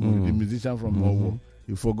blessed memory, the musician from Owo,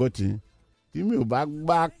 you forgot him. You back,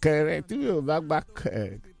 what do you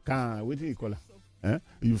call it?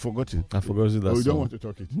 You forgot it. I forgot it. You don't want to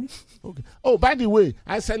talk it. Okay. Oh, by the way,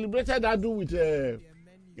 I celebrated that do with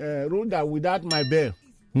Rhoda without my bell.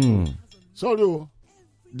 Sorry,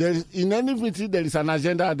 there is, in any meeting there is an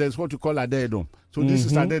agenda. There's what you call a addendum. So this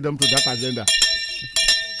is addendum to that agenda.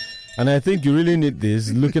 And I think you really need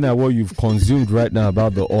this, looking at what you've consumed right now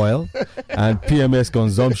about the oil and PMS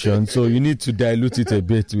consumption. So you need to dilute it a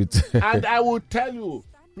bit with. And I will tell you,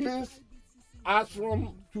 please, as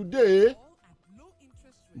from today,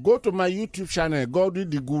 go to my YouTube channel, Godwin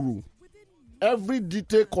the Guru. Every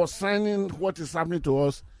detail concerning what is happening to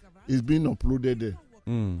us is being uploaded there.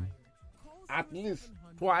 At least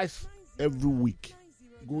twice every week.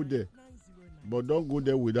 Go there. But don't go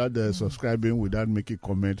there without subscribing, without making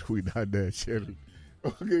comment, without sharing.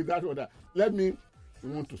 Okay, that's what we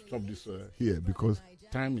want to stop this here because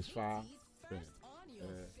time is far.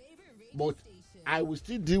 But I will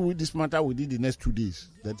still deal with this matter within the next 2 days.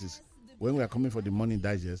 That is, when we are coming for the morning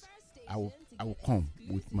digest, I I will come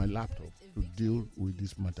with my laptop to deal with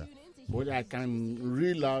this matter. But I can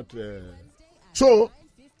reel out. So,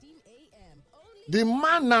 the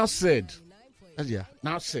man now said,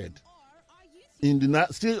 in the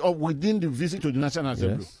still within the visit to the National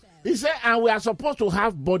Assembly, he said, and we are supposed to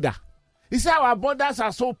have border. He said, our borders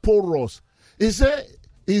are so porous. He said,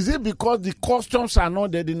 is it because the customs are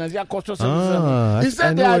not there, the Nigerian customs service? He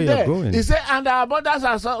said they are there. He said, and our borders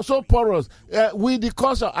are so porous. With the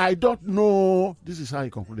customs, I don't know. This is how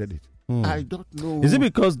he concluded it. I don't know. Is it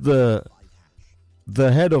because the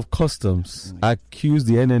head of customs accused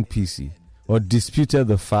the NNPC or disputed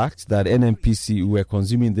the fact that NNPC were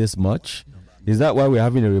consuming this much? Is that why we're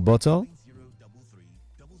having a rebuttal?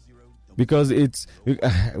 Because it's,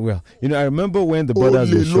 well, I remember when the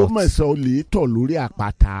borders were shut.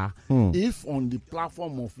 If on the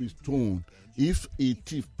platform of his tone, if a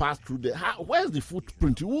thief passed through there, where's the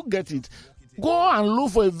footprint? You will get it. Go and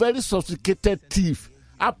look for a very sophisticated thief.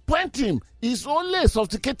 Appoint him. He's only a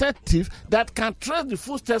sophisticated thief that can trace the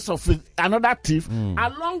footsteps of another thief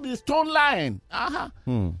along the stone line.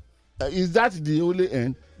 Is that the only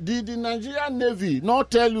end? Did the Nigerian Navy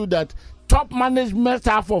not tell you that top management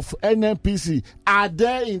staff of NNPC are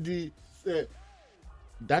there in the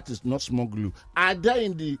that is not smuggling, are there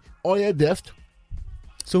in the oil theft?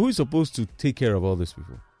 So who is supposed to take care of all these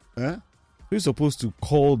people? Who is supposed to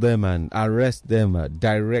call them and arrest them,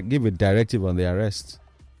 give a directive on the arrest?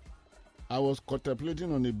 I was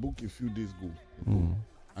contemplating on a book a few days ago,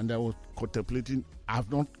 and I was contemplating, I've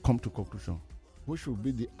not come to conclusion. What should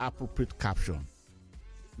be the appropriate caption?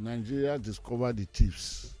 Nigeria discovered the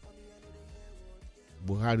thieves.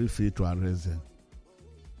 Buhari failed to arrest them.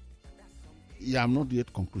 Yeah, I'm not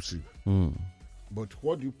yet conclusive. But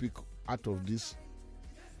what do you pick out of this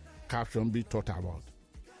caption be thought about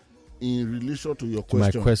in relation to your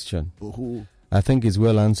question? My question. I think it's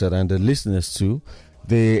well answered, and the listeners too.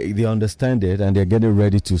 They understand it, and they're getting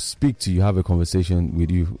ready to speak to you, have a conversation with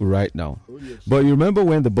you right now. But you remember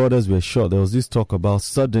when the borders were shut, there was this talk about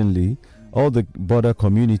suddenly all the border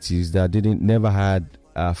communities that never had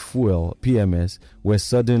fuel, PMS, were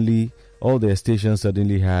suddenly, all their stations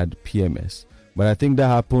suddenly had PMS. But I think that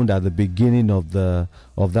happened at the beginning of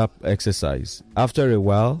that exercise. After a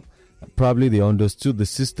while, probably they understood the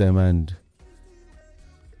system and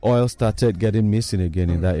oil started getting missing again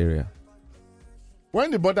in that area. When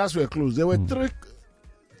the borders were closed, there were three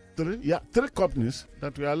companies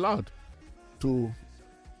that were allowed to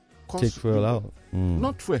take fuel out.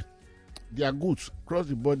 Not fuel. Their goods cross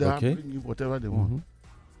the border, bring in whatever they want.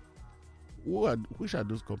 Which are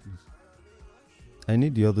those companies? I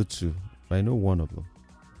need the other two. I know one of them.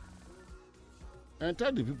 And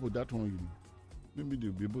tell the people that one you know. Maybe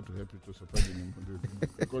they'll be able to help you to supply the name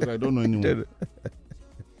because I don't know anyone.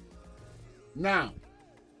 Now,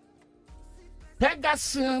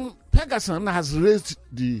 Pegason has raised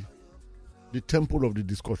the temple of the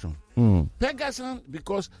discussion. Pegason,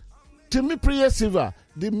 because Timi Silva,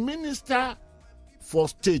 the Minister for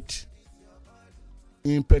State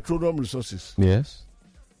in Petroleum Resources. Yes.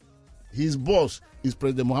 His boss is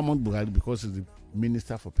President Muhammad Buhari because he's the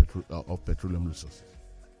Minister for of Petroleum Resources.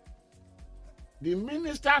 The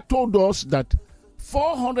minister told us that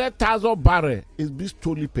 400,000 barrels is being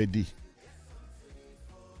stolen per day.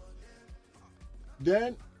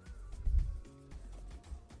 Then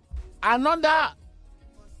another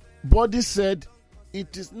body said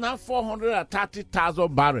it is now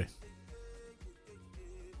 430,000 barrels.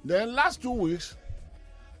 Then last 2 weeks,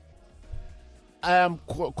 I am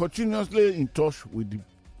continuously in touch with the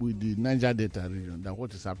Niger Delta region, that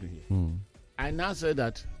what is happening here. I now say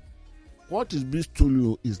that what is being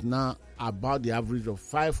stolen is now about the average of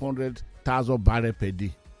 500,000 barrels per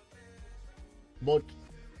day. But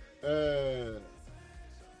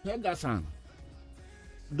Pegason,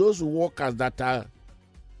 those workers that are,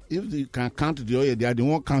 if they can count the oil, they are the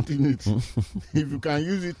one counting it. If you can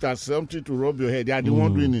use it as something to rub your head, they are the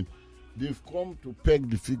one doing it. They've come to peg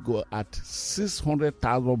the figure at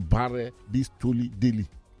 600,000 barrels being stolen daily.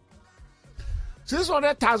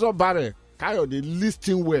 600,000 barrels, kind of the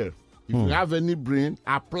listing well. If you have any brain,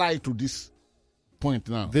 apply to this point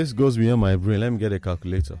now. This goes beyond my brain. Let me get a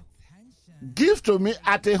calculator. Give to me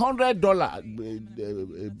at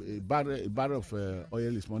 $100. A barrel of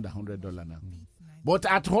oil is more than $100 now. But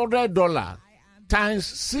at $100 times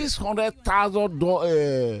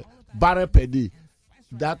 600,000 barrel per day,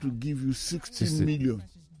 that will give you 60 million.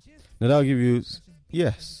 Now that will give you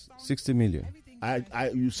 60 million.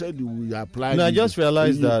 You said you will apply. No, I just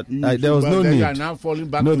realized that there was no need. Now falling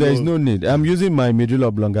back no, there is no need. I'm using my medulla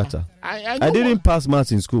oblongata. I didn't pass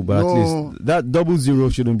maths in school, but at least that 00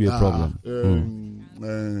 shouldn't be a problem.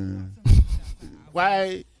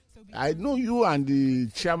 why I know you and the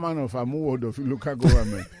chairman of Amuwodo of local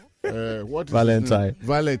government. What is Valentine.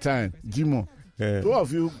 Valentine, Jimo. Yeah. Two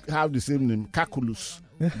of you have the same name, Calculus,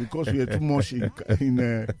 because we are too much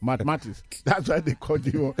in mathematics. That's why they call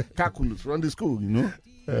you Calculus from the school, you know.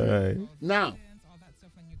 Now,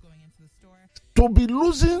 to be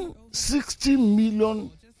losing $60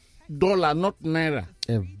 million, not naira,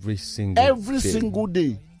 every single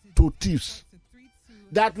day to thieves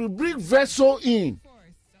that will bring vessel in,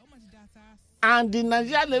 and the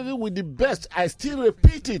Nigerian Navy with the best. I still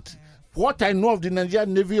repeat it. What I know of the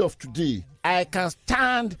Nigerian Navy of today, I can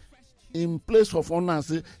stand in place of honor and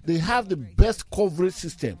say they have the best coverage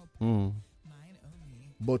system.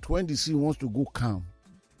 But when the sea wants to go calm,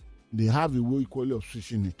 they have a way equally of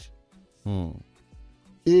switching it.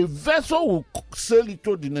 A vessel will sail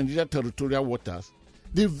into the Nigerian territorial waters.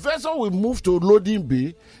 The vessel will move to loading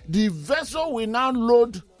bay. The vessel will now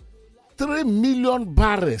load 3 million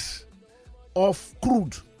barrels of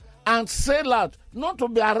crude and sail out, not to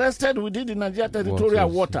be arrested within the Nigerian territorial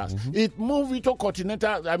waters. It moved into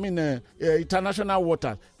continental, international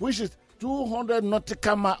waters, which is 200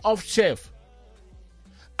 nautical miles off shelf.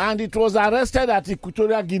 And it was arrested at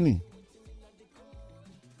Equatorial Guinea.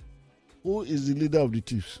 Who is the leader of the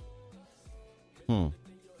thieves?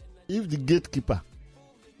 If the gatekeeper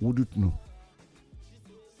wouldn't know.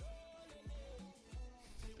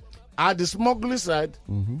 At the smuggling side,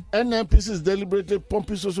 NNPC is deliberately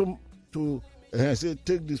pumping social to say,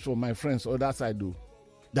 take this for my friends, or that side do.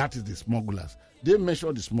 That is the smugglers. They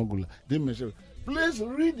measure the smuggler. They measure. Please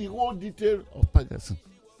read the whole detail of Pegasus.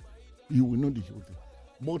 You will know the whole thing.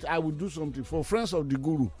 But I will do something. For friends of the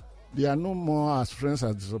Guru, they are no more as friends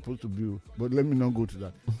as they're supposed to be. But let me not go to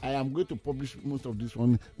that. I am going to publish most of this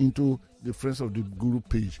one into the Friends of the Guru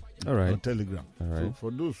page on Telegram. So for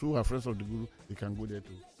those who are friends of the Guru, they can go there to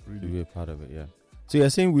read it. Be a part of it, yeah. So you're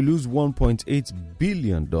saying we lose $1.8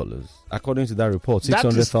 billion, according to that report,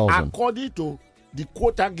 600,000. According to the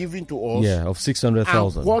quota given to us. Yeah, of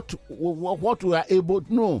 600,000. What we are able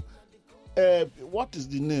to know. What is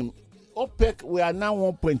the name? OPEC, we are now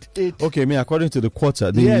 1.8. Okay, according to the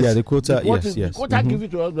quota. The quota, The quota given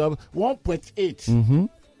to us, 1.8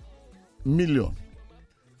 million.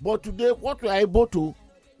 But today, what we are able to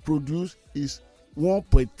produce is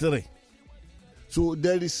 1.3. So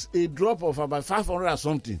there is a drop of about 500 or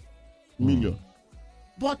something million.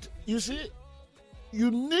 But you see,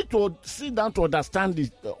 you need to sit down to understand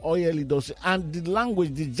the oil industry and the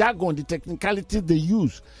language, the jargon, the technicality they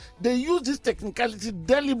use. They use this technicality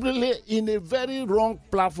deliberately in a very wrong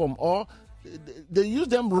platform, or they use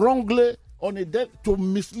them wrongly on to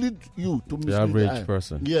mislead you, to mislead the average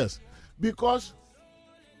person. Yes, because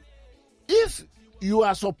if you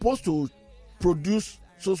are supposed to produce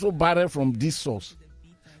so barrel from this source,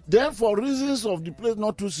 then for reasons of the place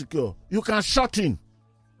not too secure, you can shut in.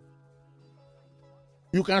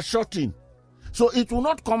 So it will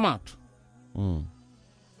not come out.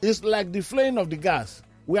 It's like the flaying of the gas.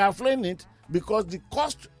 We are flaying it because the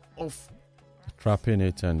cost of trapping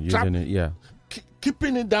it and using it,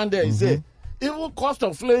 keeping it down there is there. Even cost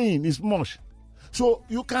of flaying is much. So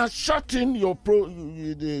you can shut in your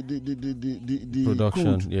the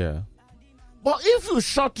production, crude. But if you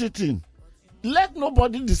shut it in, let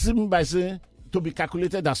nobody deceive me by saying to be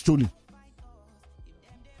calculated as stolen.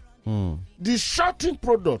 The shorting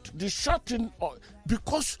product,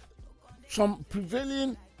 because some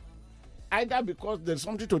prevailing, either because there's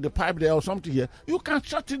something to the pipe there or something here, you can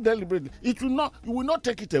short it deliberately. You will not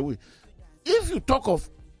take it away. If you talk of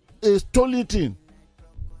a stolen thing,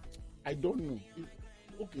 I don't know.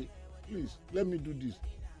 Okay, please, let me do this.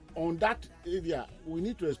 On that area, we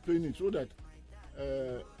need to explain it so that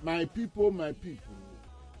my people, so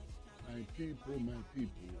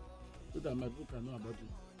that my people can know about it.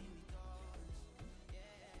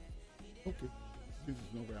 Okay, this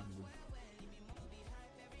is not where I'm going.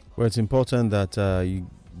 Well, it's important that you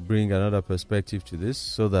bring another perspective to this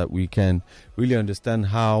so that we can really understand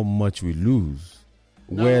how much we lose,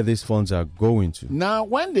 where these funds are going to. Now,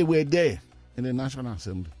 when they were there in the National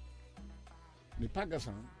Assembly, the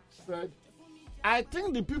Pakistan said, I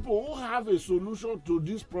think the people who have a solution to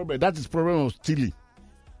this problem, that is problem of stealing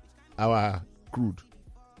our crude.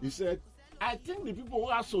 He said, I think the people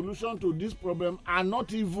who have solution to this problem are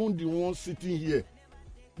not even the ones sitting here.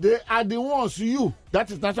 They are the ones that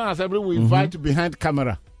is National Assembly, will invite behind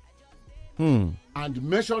camera and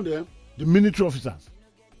mention them, the military officers,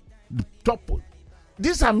 the top.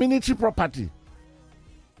 These are military property.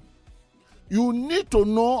 You need to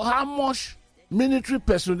know how much military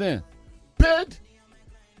personnel paid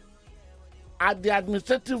at the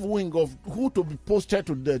administrative wing of who to be posted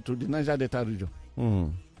to the Niger Delta region.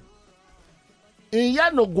 In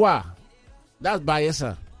Yanogwa, that's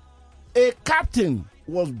Bayelsa, a captain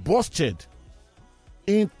was busted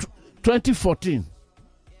in 2014.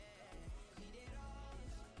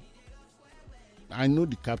 I know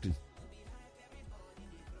the captain.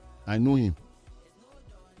 I know him.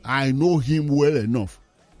 I know him well enough.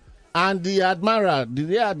 And the admiral, the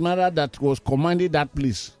rear admiral that was commanding that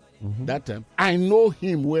place that time, I know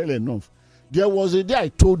him well enough. There was a day I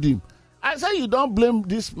told him, I said, you don't blame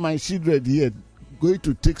this my children here, going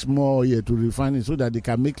to take more here to refine it so that they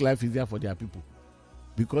can make life easier for their people.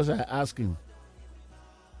 Because I asked him,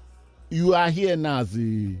 you are here now as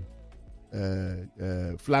the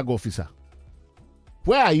flag officer.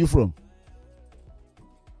 Where are you from?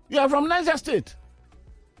 You are from Niger State.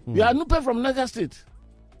 You are Nupe from Niger State.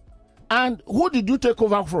 And who did you take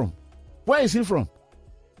over from? Where is he from?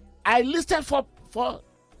 I listed for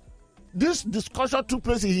this discussion took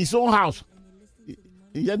place in his own house.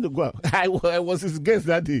 He had to go. I was his guest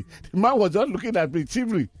that day. The man was just looking at me,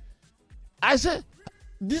 chivalry. I said,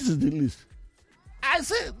 this is the list. I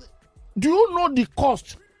said, do you know the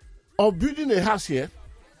cost of building a house here?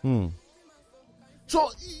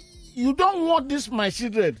 So you don't want this, my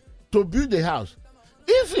children, to build a house.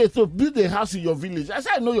 If you're to build a house in your village, I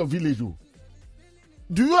said, I know your village. Oh.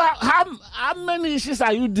 Do you have, how many inches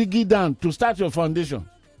are you digging down to start your foundation?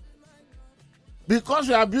 Because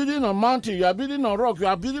you are building on mountain, you are building on rock, you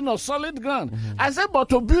are building on solid ground. I said, but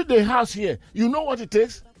to build a house here, you know what it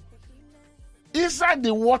takes? Inside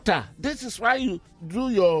the water, this is why you do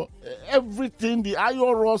your everything, the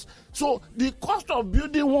iron rods. So the cost of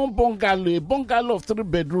building one bungalow, a bungalow of 3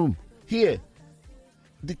 bedroom here,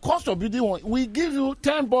 the cost of building one, we give you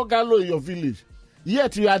 10 bungalow in your village.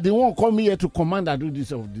 Yet you are the one coming here to command and do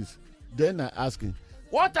this or this. Then I ask him,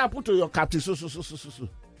 what happened to your captain? So.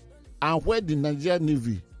 And where the Nigerian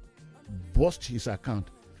Navy bust his account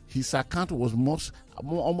was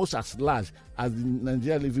almost as large as the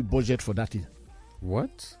Nigerian Navy budget for that year.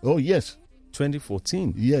 What? Oh, yes.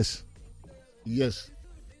 2014? Yes.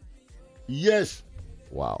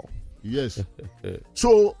 Wow. Yes.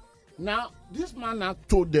 So, now, this man has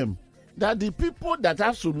told them that the people that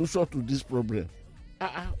have solution to this problem,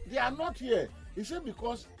 they are not here. He said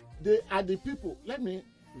because they are the people. Let me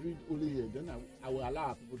read only here, then I will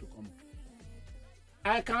allow people to come.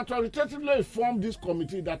 I can authoritatively inform this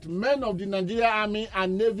committee that men of the Nigerian Army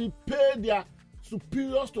and Navy pay their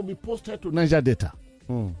superiors to be posted to Niger Delta.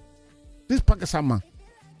 This Pakistan man,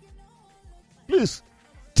 please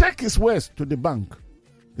take his words to the bank.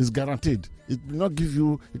 It's guaranteed. It will not give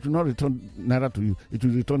you, it will not return naira to you. It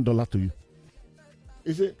will return dollar to you.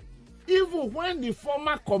 He said, even when the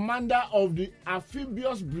former commander of the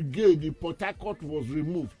amphibious brigade in Port Harcourt was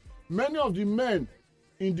removed, many of the men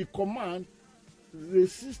in the command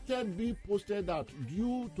resisted being posted out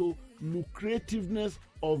due to lucrativeness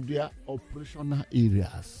of their operational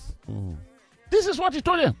areas. This is what he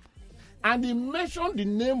told them. And he mentioned the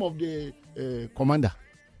name of the commander.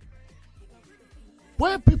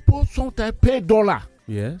 Where people sometimes pay dollar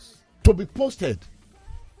to be posted.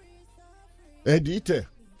 The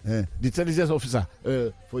intelligence officer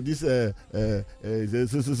for this.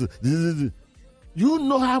 You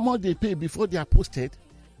know how much they pay before they are posted?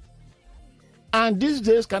 And these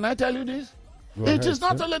days, can I tell you this? It is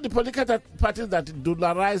not only the political parties that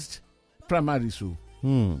dollarized primary school.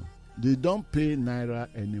 They don't pay naira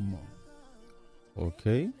anymore.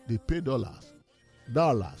 Okay. They pay dollars.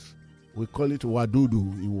 We call it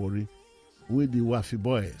wadudu in Warri. With the Wafi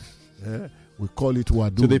boys. We call it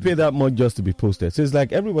wadudu. So they pay that much just to be posted. So it's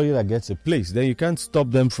like everybody that gets a place, then you can't stop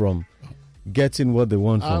them from getting what they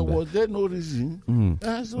want from them. Was there no reason?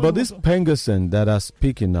 But this Pengerson that are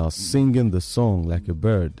speaking now, singing the song like a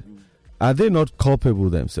bird, are they not culpable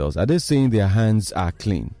themselves? Are they saying their hands are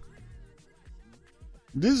clean?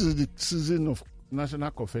 This is the season of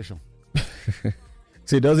national confession.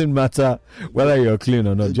 So it doesn't matter whether you're clean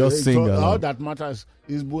or not, just sing along. All that matters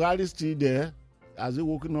is Buhari still there? Has he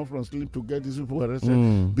woken up from sleep to get these people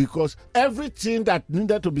arrested? Because everything that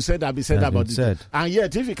needed to be said has been said about it. And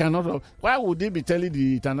yet, if he cannot, why would he be telling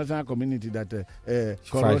the international community that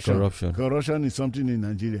corruption is something in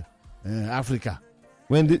Nigeria, Africa?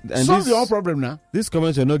 Solve your own problem now. These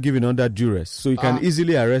comments are not given under duress, so you can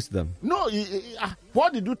easily arrest them. No,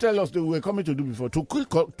 what did you tell us they were coming to do before? To kill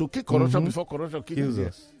corruption before corruption kills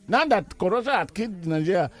us. Now that corruption had killed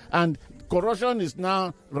Nigeria and corruption is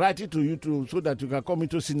now writing to you so that you can come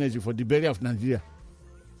into synergy for the burial of Nigeria.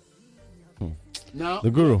 Now,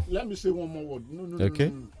 the guru. Let me say one more word.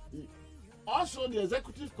 No. Also, the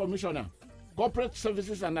executive commissioner, corporate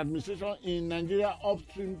services and administration in Nigeria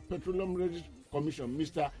Upstream Petroleum Commission,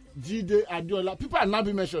 Mr. Jide Adiola, people are now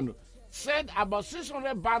being mentioned, said about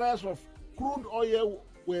 600 barrels of crude oil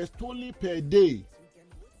were stolen per day.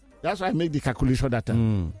 That's why I make the calculation that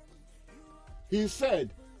time. He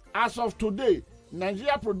said, as of today,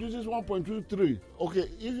 Nigeria produces 1.23. Okay,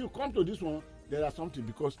 if you come to this one, there are something,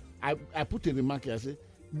 because I put a remark here. I say,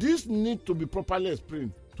 this needs to be properly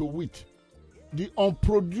explained to wit. The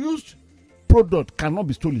unproduced product cannot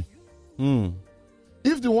be stolen.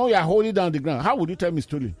 If the one you are holding down the ground, how would you tell me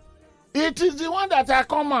stolen? It is the one that I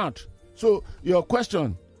come out. So your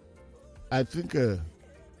question, I think the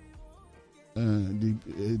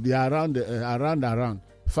around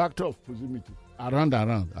factor of proximity around.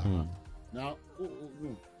 Now,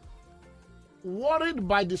 worried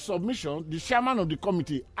by the submission, the chairman of the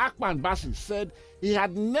committee, Akpan Basi, said he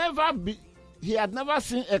had never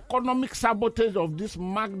seen economic sabotage of this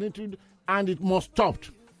magnitude, and it must stop.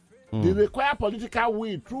 The required political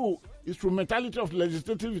will through instrumentality of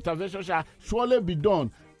legislative intervention shall surely be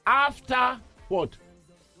done after what?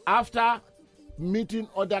 After meeting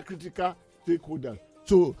other critical stakeholders.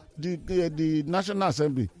 So the National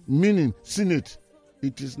Assembly, meaning Senate,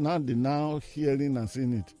 it is now hearing and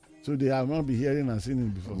seeing it. So they have not been hearing and seeing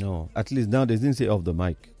it before. No, at least now they didn't say off the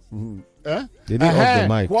mic. Eh? They didn't off the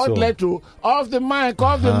mic. What led to off the mic,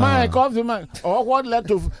 or what led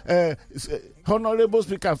to Honorable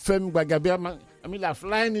Speaker Femi Gbagabia? I mean, like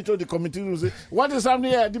flying into the committee room, say, what is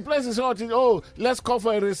happening here? The place is hot. Oh, let's call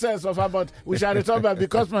for a recess of about, we shall return back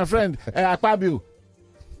because my friend Akpabio.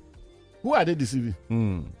 Who are they deceiving?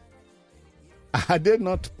 Are they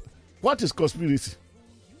not? What is conspiracy?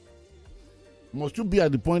 Must you be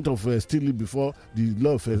at the point of stealing before the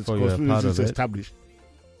law of conspiracy is established?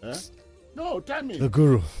 No, tell me. The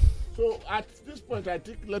guru. So at this point, I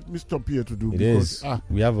think let me stop here to do it. Because,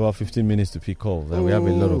 we have about 15 minutes to pick calls, and we have a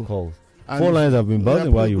lot of calls. Phone lines have been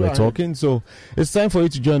buzzing while you were talking, so it's time for you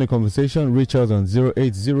to join the conversation. Reach out on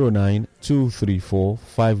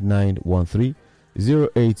 0809-234-5913,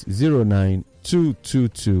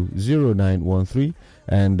 0809-222-0913,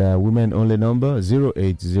 and women only number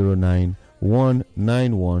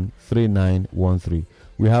 0809-191-3913.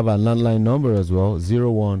 We have a landline number as well,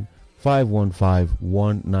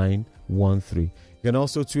 01-515-1913. You can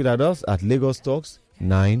also tweet at us at Lagos Talks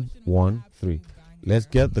 913. Let's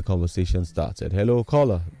get the conversation started. Hello,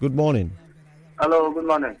 caller. Good morning. Hello, good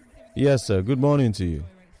morning. Yes, sir. Good morning to you.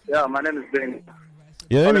 Yeah, my name is Benga.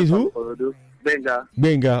 Your name is who? Benga.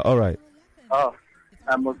 Benga, all right. Oh,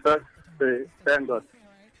 I must first say, thank God.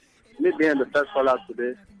 Me being the first caller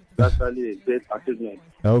today, that's really a great achievement.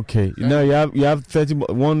 Okay. Now you have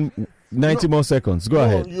 90 more seconds. Go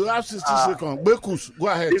ahead. You have 60 seconds. Bekus, go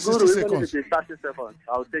ahead. 60 seconds. 30 seconds.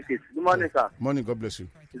 I'll take it. Good morning, sir. Morning. God bless you.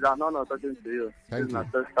 It's an honor talking to you. Thank this you. is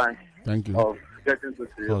my first time. Thank you. Of getting to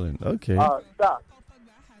see you. Colin. Okay. Sir,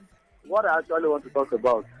 what I actually want to talk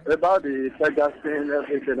about the Ferguson,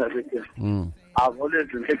 everything. I've always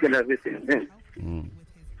been taking everything in.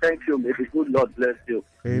 Thank you. May the good Lord bless you.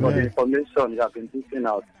 Amen. For the information you have been putting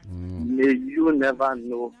out. May you never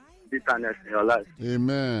know bitterness in your life.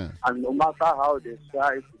 Amen. And no matter how they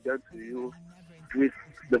try to get to you, with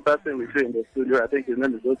the person with you in the studio, I think his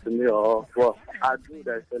name is Otumi or Adu,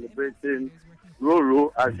 that is celebrating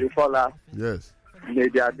Ruru, as you call her. Yes. May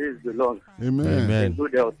their days be long. Amen. Amen.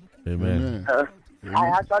 Good health. Amen. I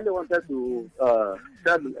actually wanted to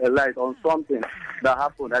shed a light on something that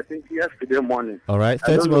happened, I think, yesterday morning. All right,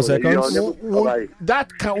 30 more seconds.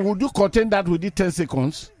 Would you contain that within 10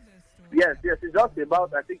 seconds? Yes, it's just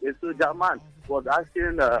about, I think, a soldier man was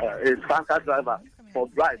asking a tanker driver for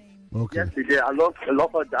bribe. Okay. Yesterday, I lost a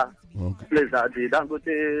lot of that place that the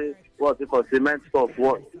Dangote, cement stop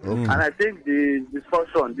was. Okay. And I think the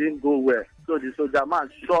discussion didn't go well. So the soldier man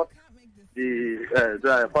shot the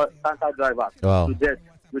tanker driver to death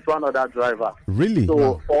with one other driver. Really?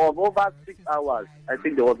 So for over 6 hours, I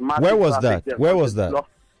think there was massive. Where was that? Where was that?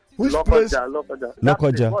 Which place?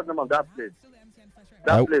 Lokoja. What's the name of that place?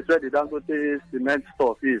 That place where the Dangote cement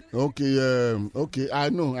store is. Okay, I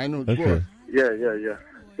know. Okay. Yeah.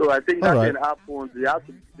 So I think that thing happened. They have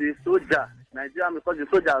to, the soldier, Nigerian, because the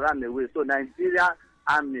soldier ran away. So Nigerian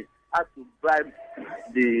army had to bribe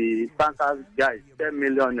the tanker guys 10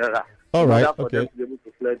 million naira. All right. For them to be able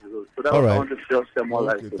to clear the road. So that All was right. I wanted to just share more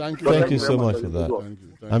light. Thank you so much for that. Thank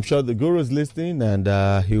you. I'm sure the guru is listening, and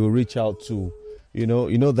he will reach out to, you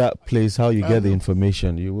know that place, how you get the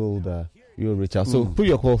information. You will reach out. So put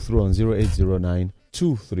your call through on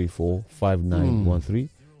 0809-234-5913,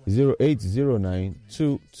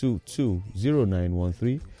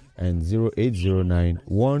 0809-222-0913, and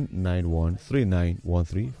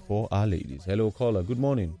 0809-191-3913 for our ladies. Hello, caller. Good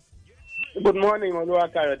morning. Good morning,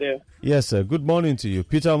 Oluwakayode. Yes, sir. Good morning to you.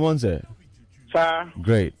 Peter Monze. Sir.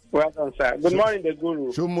 Great. Well done, sir. Good morning, the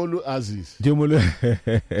Guru. Shomolu Aziz. Jomolu.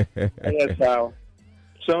 Yes, sir.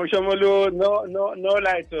 So, Shomolu, no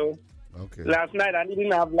light. So. Okay. Last night, I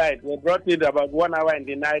didn't have light. They brought it about 1 hour in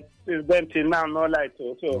the night. Since then till now, no light.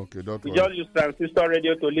 So, Okay, don't we worry. just use transistor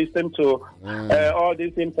radio to listen to all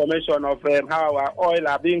this information of how our oil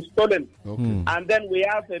are being stolen. Okay. And then we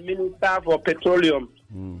have a minister for petroleum,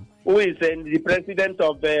 who is the president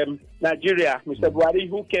of Nigeria, Mr. Buhari,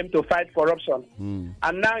 who came to fight corruption.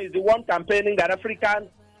 And now is the one campaigning that African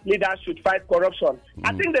leaders should fight corruption.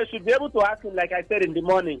 I think they should be able to ask him, like I said in the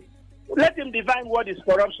morning, let him define what is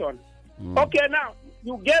corruption. Okay, now,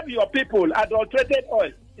 you gave your people adulterated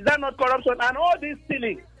oil. Is that not corruption? And all this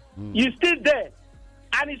stealing, you still there.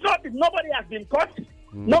 And it's not, nobody has been caught,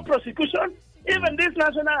 no prosecution. Even this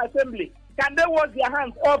National Assembly, can they wash their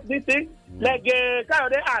hands off this thing? Like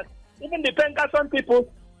Kayode asked, even the Penkason people,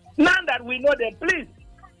 now that we know them, please,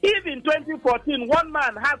 if in 2014 one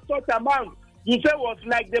man has such amount, you say was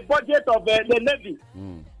like the budget of the Navy,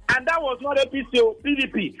 and that was not APC or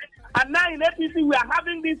PDP. And now in APC, we are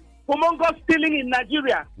having this humongous stealing in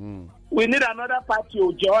Nigeria. We need another party,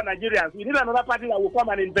 Nigerians. We need another party that will come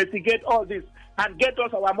and investigate all this and get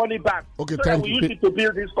us our money back. Okay, so thank that we you. use it to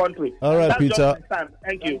build this country. All right, That's Peter. just my stand.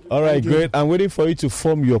 Thank you. All right, Thank you. great. I'm waiting for you to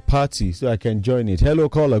form your party so I can join it. Hello,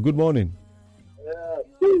 caller. Good morning.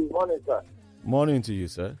 Good morning, sir. Morning to you,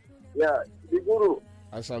 sir. Yeah, the Guru.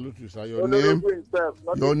 I salute you, sir. Your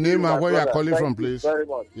name and where you are calling from, please. Very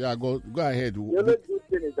much. Yeah, go ahead. The only good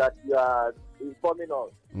thing is that you are informing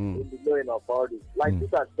us in the knowing of all this. Like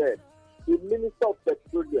Peter said, the Minister of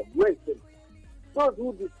Petroleum, where is him? Those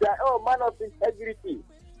who decide, man of integrity.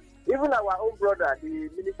 Even our own brother, the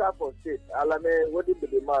Minister for State, Alame, waiting to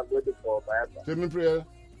the man, waiting for Bayelsa. Say me prayer.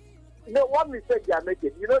 You know, one mistake they are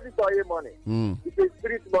making. You know this oil money? It's a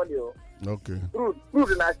spirit money. Okay.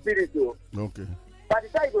 Crude in a spirit. Okay. By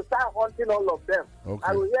the time you start hunting all of them, Okay.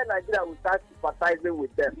 I will hear Nigeria will start sympathizing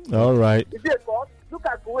with them. All right. Is it a cause? Look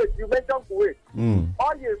at Kuwait. You mentioned Kuwait.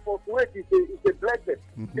 Oil for Kuwait is a blessing.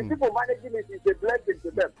 The people managing it is a blessing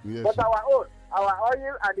to them. Yes. But our oil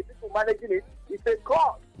and the people managing it is a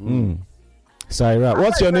cause. Saira,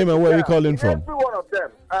 what's your name and where are you calling from? Every one of them.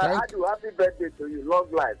 I do happy birthday to you. Long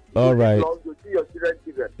life. All right. Long to see your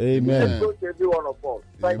children. Amen. Let's go to every one of us.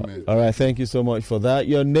 Thank you. All right, thank you so much for that.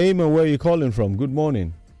 Your name and where are you calling from? Good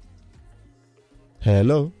morning.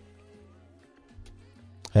 Hello.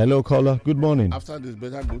 Hello, caller. Good morning. After this,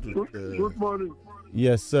 better go to. Good morning.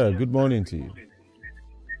 Yes, sir. Good morning to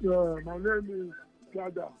you. My name is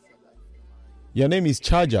Gada. Your name is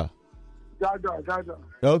Charger. Gada.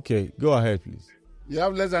 Okay, go ahead, please. You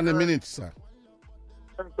have less than a minute, sir.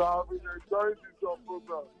 And I've been enjoying this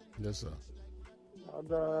program. Yes, sir.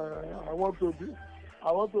 And I want to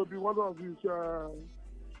be one of his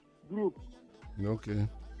group. Okay.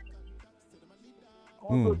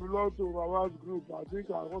 I want to belong to Rawa's group. I think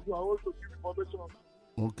I want to give information.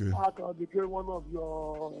 Okay. I can become one of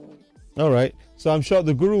your. All right. So I'm sure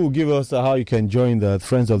the Guru will give us how you can join the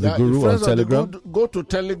Friends of the Guru on Friends of the Telegram. Guru, go to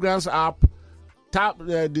Telegram's app, tap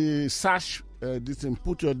the search, this thing,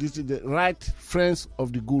 put your the right Friends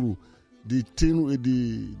of the Guru. The thing with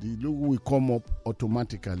the logo will come up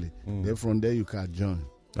automatically. Then from there you can join.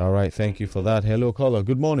 All right. Thank you for that. Hello, caller.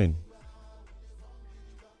 Good morning.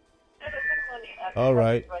 Hello, good morning. All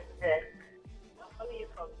right. I'm calling you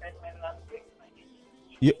from St. Mainland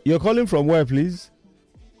Street. You're calling from where, please?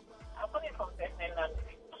 I'm calling from St. Mainland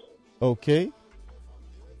Street. Okay.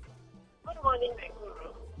 Good morning, the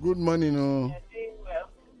Guru. Good morning. You're doing well.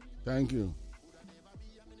 Thank you.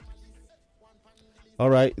 All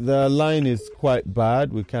right. The line is quite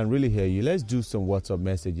bad. We can't really hear you. Let's do some WhatsApp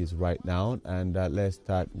messages right now. And let's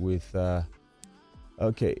start with,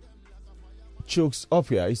 okay. Chooks up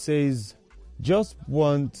here. He says, just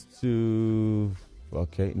want to,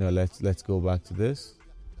 okay. No, let's go back to this.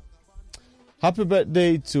 Happy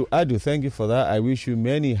birthday to Adu. Thank you for that. I wish you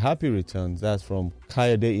many happy returns. That's from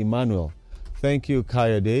Kayode Emmanuel. Thank you,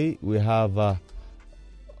 Kayode. We have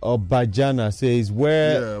Obajana says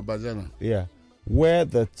where where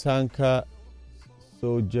the tanker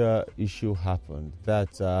soldier issue happened.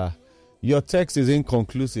 That your text is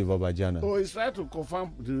inconclusive, Obajana. Oh, he's trying to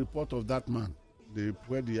confirm the report of that man.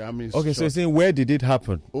 Where the army is okay, shot. so he's saying where did it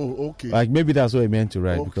happen? Oh, okay. Like maybe that's what he meant to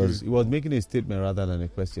write because Okay. he was making a statement rather than a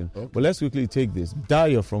question. Okay. But let's quickly take this.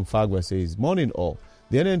 Dayo from Fagwa says, morning all.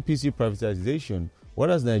 The NNPC privatization, what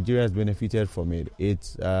has Nigeria benefited from it?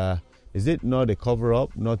 It's is it not a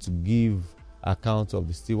cover-up not to give account of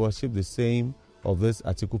the stewardship, the same of this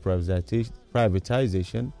article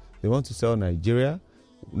privatization? They want to sell Nigeria.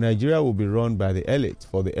 Nigeria will be run by the elite.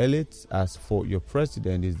 For the elites, as for your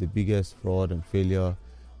president is the biggest fraud and failure.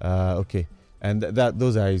 Okay. And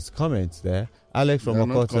those are his comments there. Alex from Okota.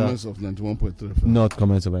 Not comments of 91.3 FM. Not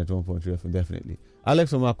comments of 91.3 FM, definitely.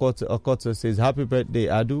 Alex from Okota says, happy birthday,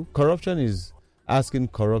 Adu. Corruption is asking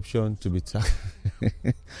corruption to be tackled.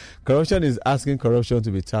 Corruption is asking corruption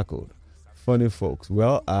to be tackled. Funny folks.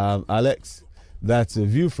 Well, Alex, that's a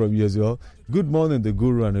view from you as well. Good morning, the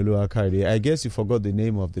Guru and Olu Akari. I guess you forgot the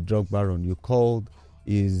name of the drug baron you called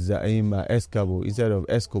is Escobar instead of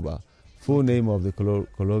Escobar. Full name of the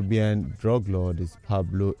Colombian drug lord is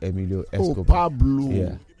Pablo Emilio Escobar. Oh,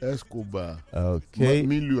 Pablo Escobar. Okay.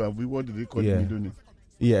 Emilio, what did they call Emilio?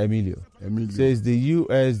 Yeah, Emilio. Says the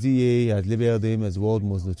USDA has labeled him as world's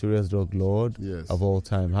most notorious drug lord of all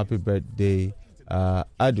time. Happy birthday,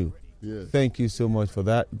 Adu. Yes. Thank you so much for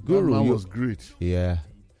that. Guru, that man was great. Yeah.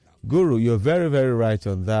 Guru, you're very, very right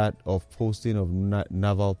on that of posting of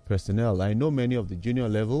naval personnel. I know many of the junior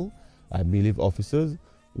level, I believe, officers,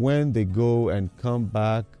 when they go and come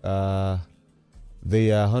back,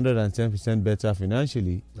 they are 110% better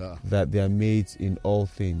financially than their mates in all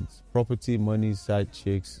things. Property, money, side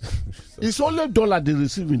chicks. It's only $1 they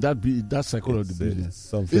receive in that cycle of the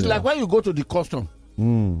business. It's like when you go to the custom.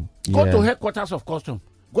 Go to headquarters of custom.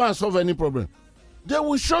 Go and solve any problem. They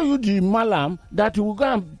will show you the malam that you will go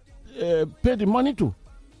and pay the money to.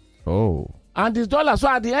 Oh. And it's $. So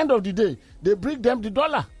at the end of the day, they bring them the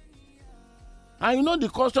 $. And you know the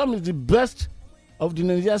custom is the best of the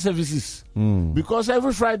Nigerian services. Because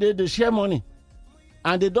every Friday they share money.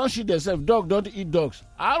 And they don't shoot themselves. Dog don't eat dogs.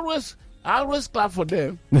 I always clap for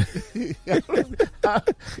them.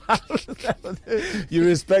 You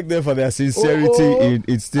respect them for their sincerity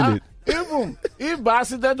in stealing. Even if by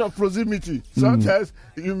accident or proximity, sometimes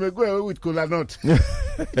you may go away with cola nut.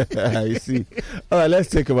 I see. All right, let's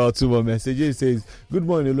take about 2 more messages. It says, good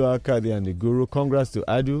morning, Olu Akadi and the Guru. Congrats to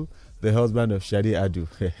Adu, the husband of Shade Adu.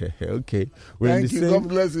 Okay. Thank you. God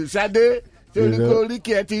bless you. Shade,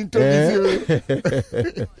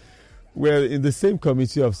 well, in the same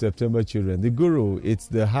committee of September Children, the Guru, it's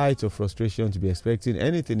the height of frustration to be expecting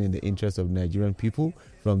anything in the interest of Nigerian people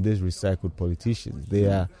from these recycled politicians.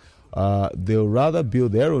 They'll rather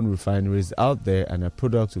build their own refineries out there and our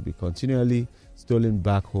products will be continually stolen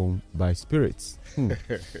back home by spirits.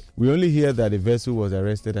 We only hear that a vessel was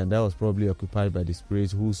arrested and that was probably occupied by the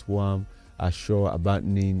spirits who swam ashore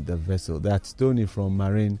abandoning the vessel. That's Tony from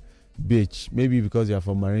Marine Beach. Maybe because you're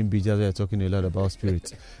from Marine Beach, that's why you're talking a lot about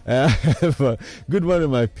spirits. But good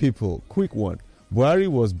morning, my people. Quick one. Buhari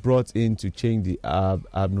was brought in to change the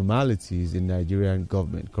abnormalities in Nigerian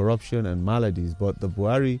government, corruption and maladies, but the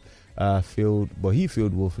Buhari he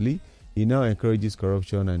failed woefully. He now encourages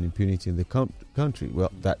corruption and impunity in the country.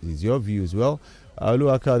 Well, that is your view as well.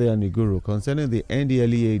 Olu Akade and Iguru, concerning the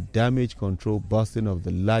NDLEA damage control busting of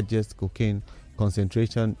the largest cocaine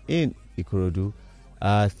concentration in Ikorodu,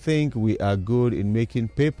 I think we are good in making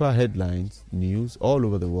paper headlines, news all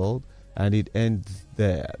over the world, and it ends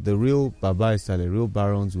there. The real Baba Isale, real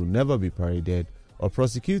barons will never be paraded or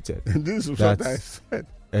prosecuted. This is what I said.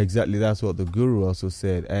 Exactly, that's what the Guru also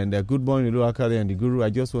said. And good morning, Olu Akade and the Guru. I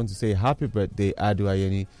just want to say happy birthday, Adu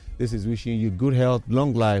Ayeni. This is wishing you good health,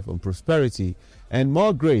 long life, and prosperity, and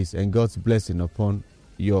more grace and God's blessing upon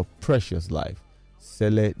your precious life.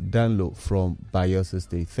 Sele Danlo from Bayelsa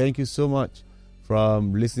State. Thank you so much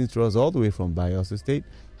from listening to us all the way from Bayelsa State.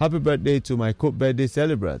 Happy birthday to my birthday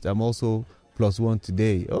celebrant. I'm also +1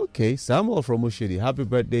 today. Okay, Samuel from Oshidi. Happy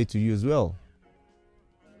birthday to you as well.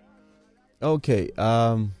 Okay.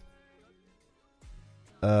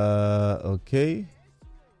 Okay.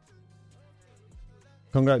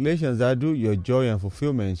 Congratulations, Adu. Your joy and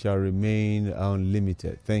fulfillment shall remain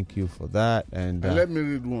unlimited. Thank you for that. And let me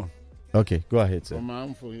read one. Okay, go ahead, sir. From my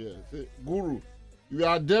info here. Say, Guru, you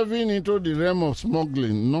are delving into the realm of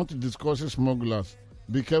smuggling, not discussing smugglers.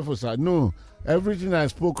 Be careful, sir. No, everything I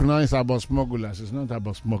spoke now is about smugglers. It's not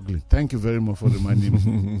about smuggling. Thank you very much for reminding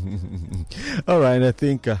me. All right, I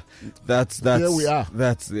think that's here we are.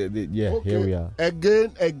 That's okay. Here we are.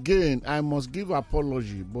 Again, I must give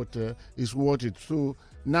apology, but it's worth it. So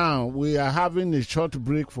now we are having a short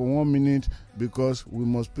break for 1 minute because we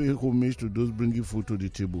must pay homage to those bringing food to the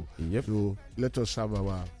table. Yep. So let us have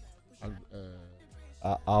our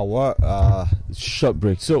short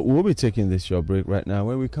break. So we'll be taking this short break right now.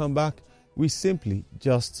 When we come back, we simply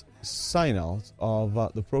just sign out of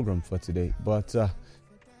the program for today. But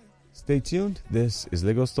stay tuned. This is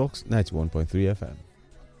Lagos Talks 91.3 FM.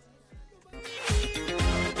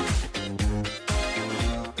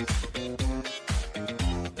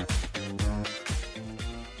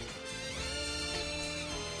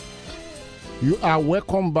 You are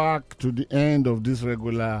welcome back to the end of this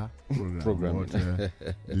regular program. But,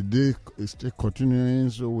 the day is still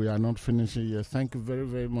continuing, so we are not finishing yet. Thank you very,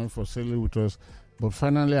 very much for sailing with us. But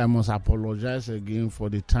finally, I must apologize again for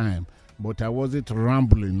the time. But I wasn't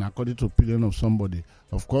rambling according to opinion of somebody.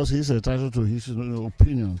 Of course, he's entitled to his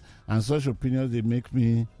opinion. And such opinions, they make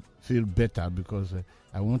me feel better because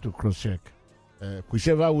I want to cross-check.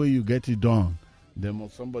 Whichever way you get it done, there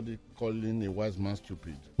must somebody calling a wise man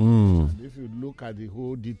stupid. And if you look at the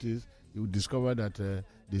whole details, you will discover that the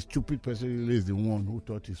stupid person really is the one who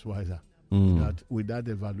thought he's wiser. Without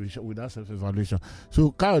evaluation, without self-evaluation.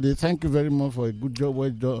 So, Kayode, thank you very much for a good job. Well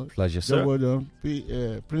done. Pleasure, sir. Well done.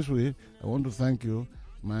 Prince Way, I want to thank you.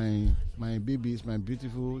 My babies, my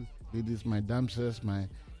beautiful ladies, my damsels, my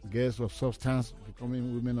girls of substance,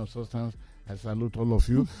 becoming women of substance. I salute all of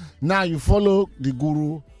you. Now you follow the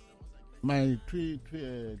guru. My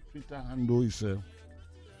Twitter handle is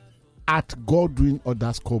at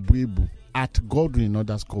Godwin_Buebu. At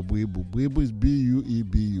Godwin_Buebu. Buebu is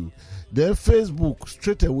Buebu. Then Facebook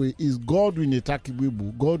straight away is Godwin Etaki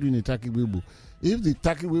Buebu. Godwin Etaki Buebu. If the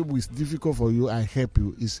Taki Buebu is difficult for you, I help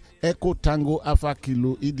you. It's Echo Tango Alpha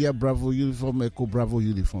Kilo India Bravo Uniform Echo Bravo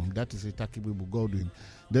Uniform. That is Etaki Buebu Godwin.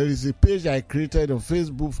 There is a page I created on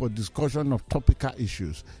Facebook for discussion of topical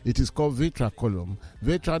issues. It is called Vetra Column.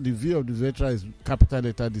 Vetra, the V of the Vetra is capital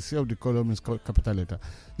letter. The C of the column is called capital letter.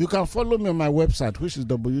 You can follow me on my website, which is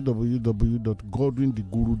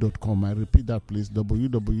www.godwintheguru.com. I repeat that, please,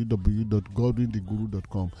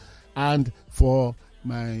 www.godwintheguru.com. And for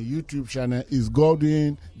my YouTube channel is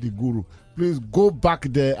Godwin the Guru. Please go back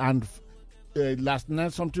there and last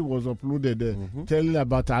night something was uploaded telling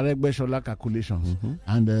about Aregbe-Shola calculations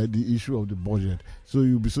and the issue of the budget. So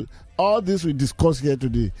you'll be all this we discuss here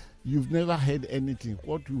today. You've never heard anything.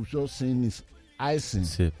 What you've just seen is icing.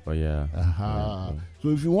 So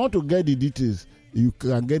if you want to get the details, you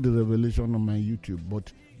can get the revelation on my YouTube.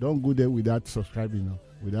 But don't go there without subscribing,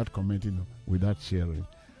 without commenting, without sharing.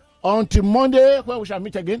 Until Monday, when we shall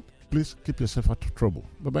meet again, please keep yourself out of trouble.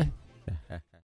 Bye-bye.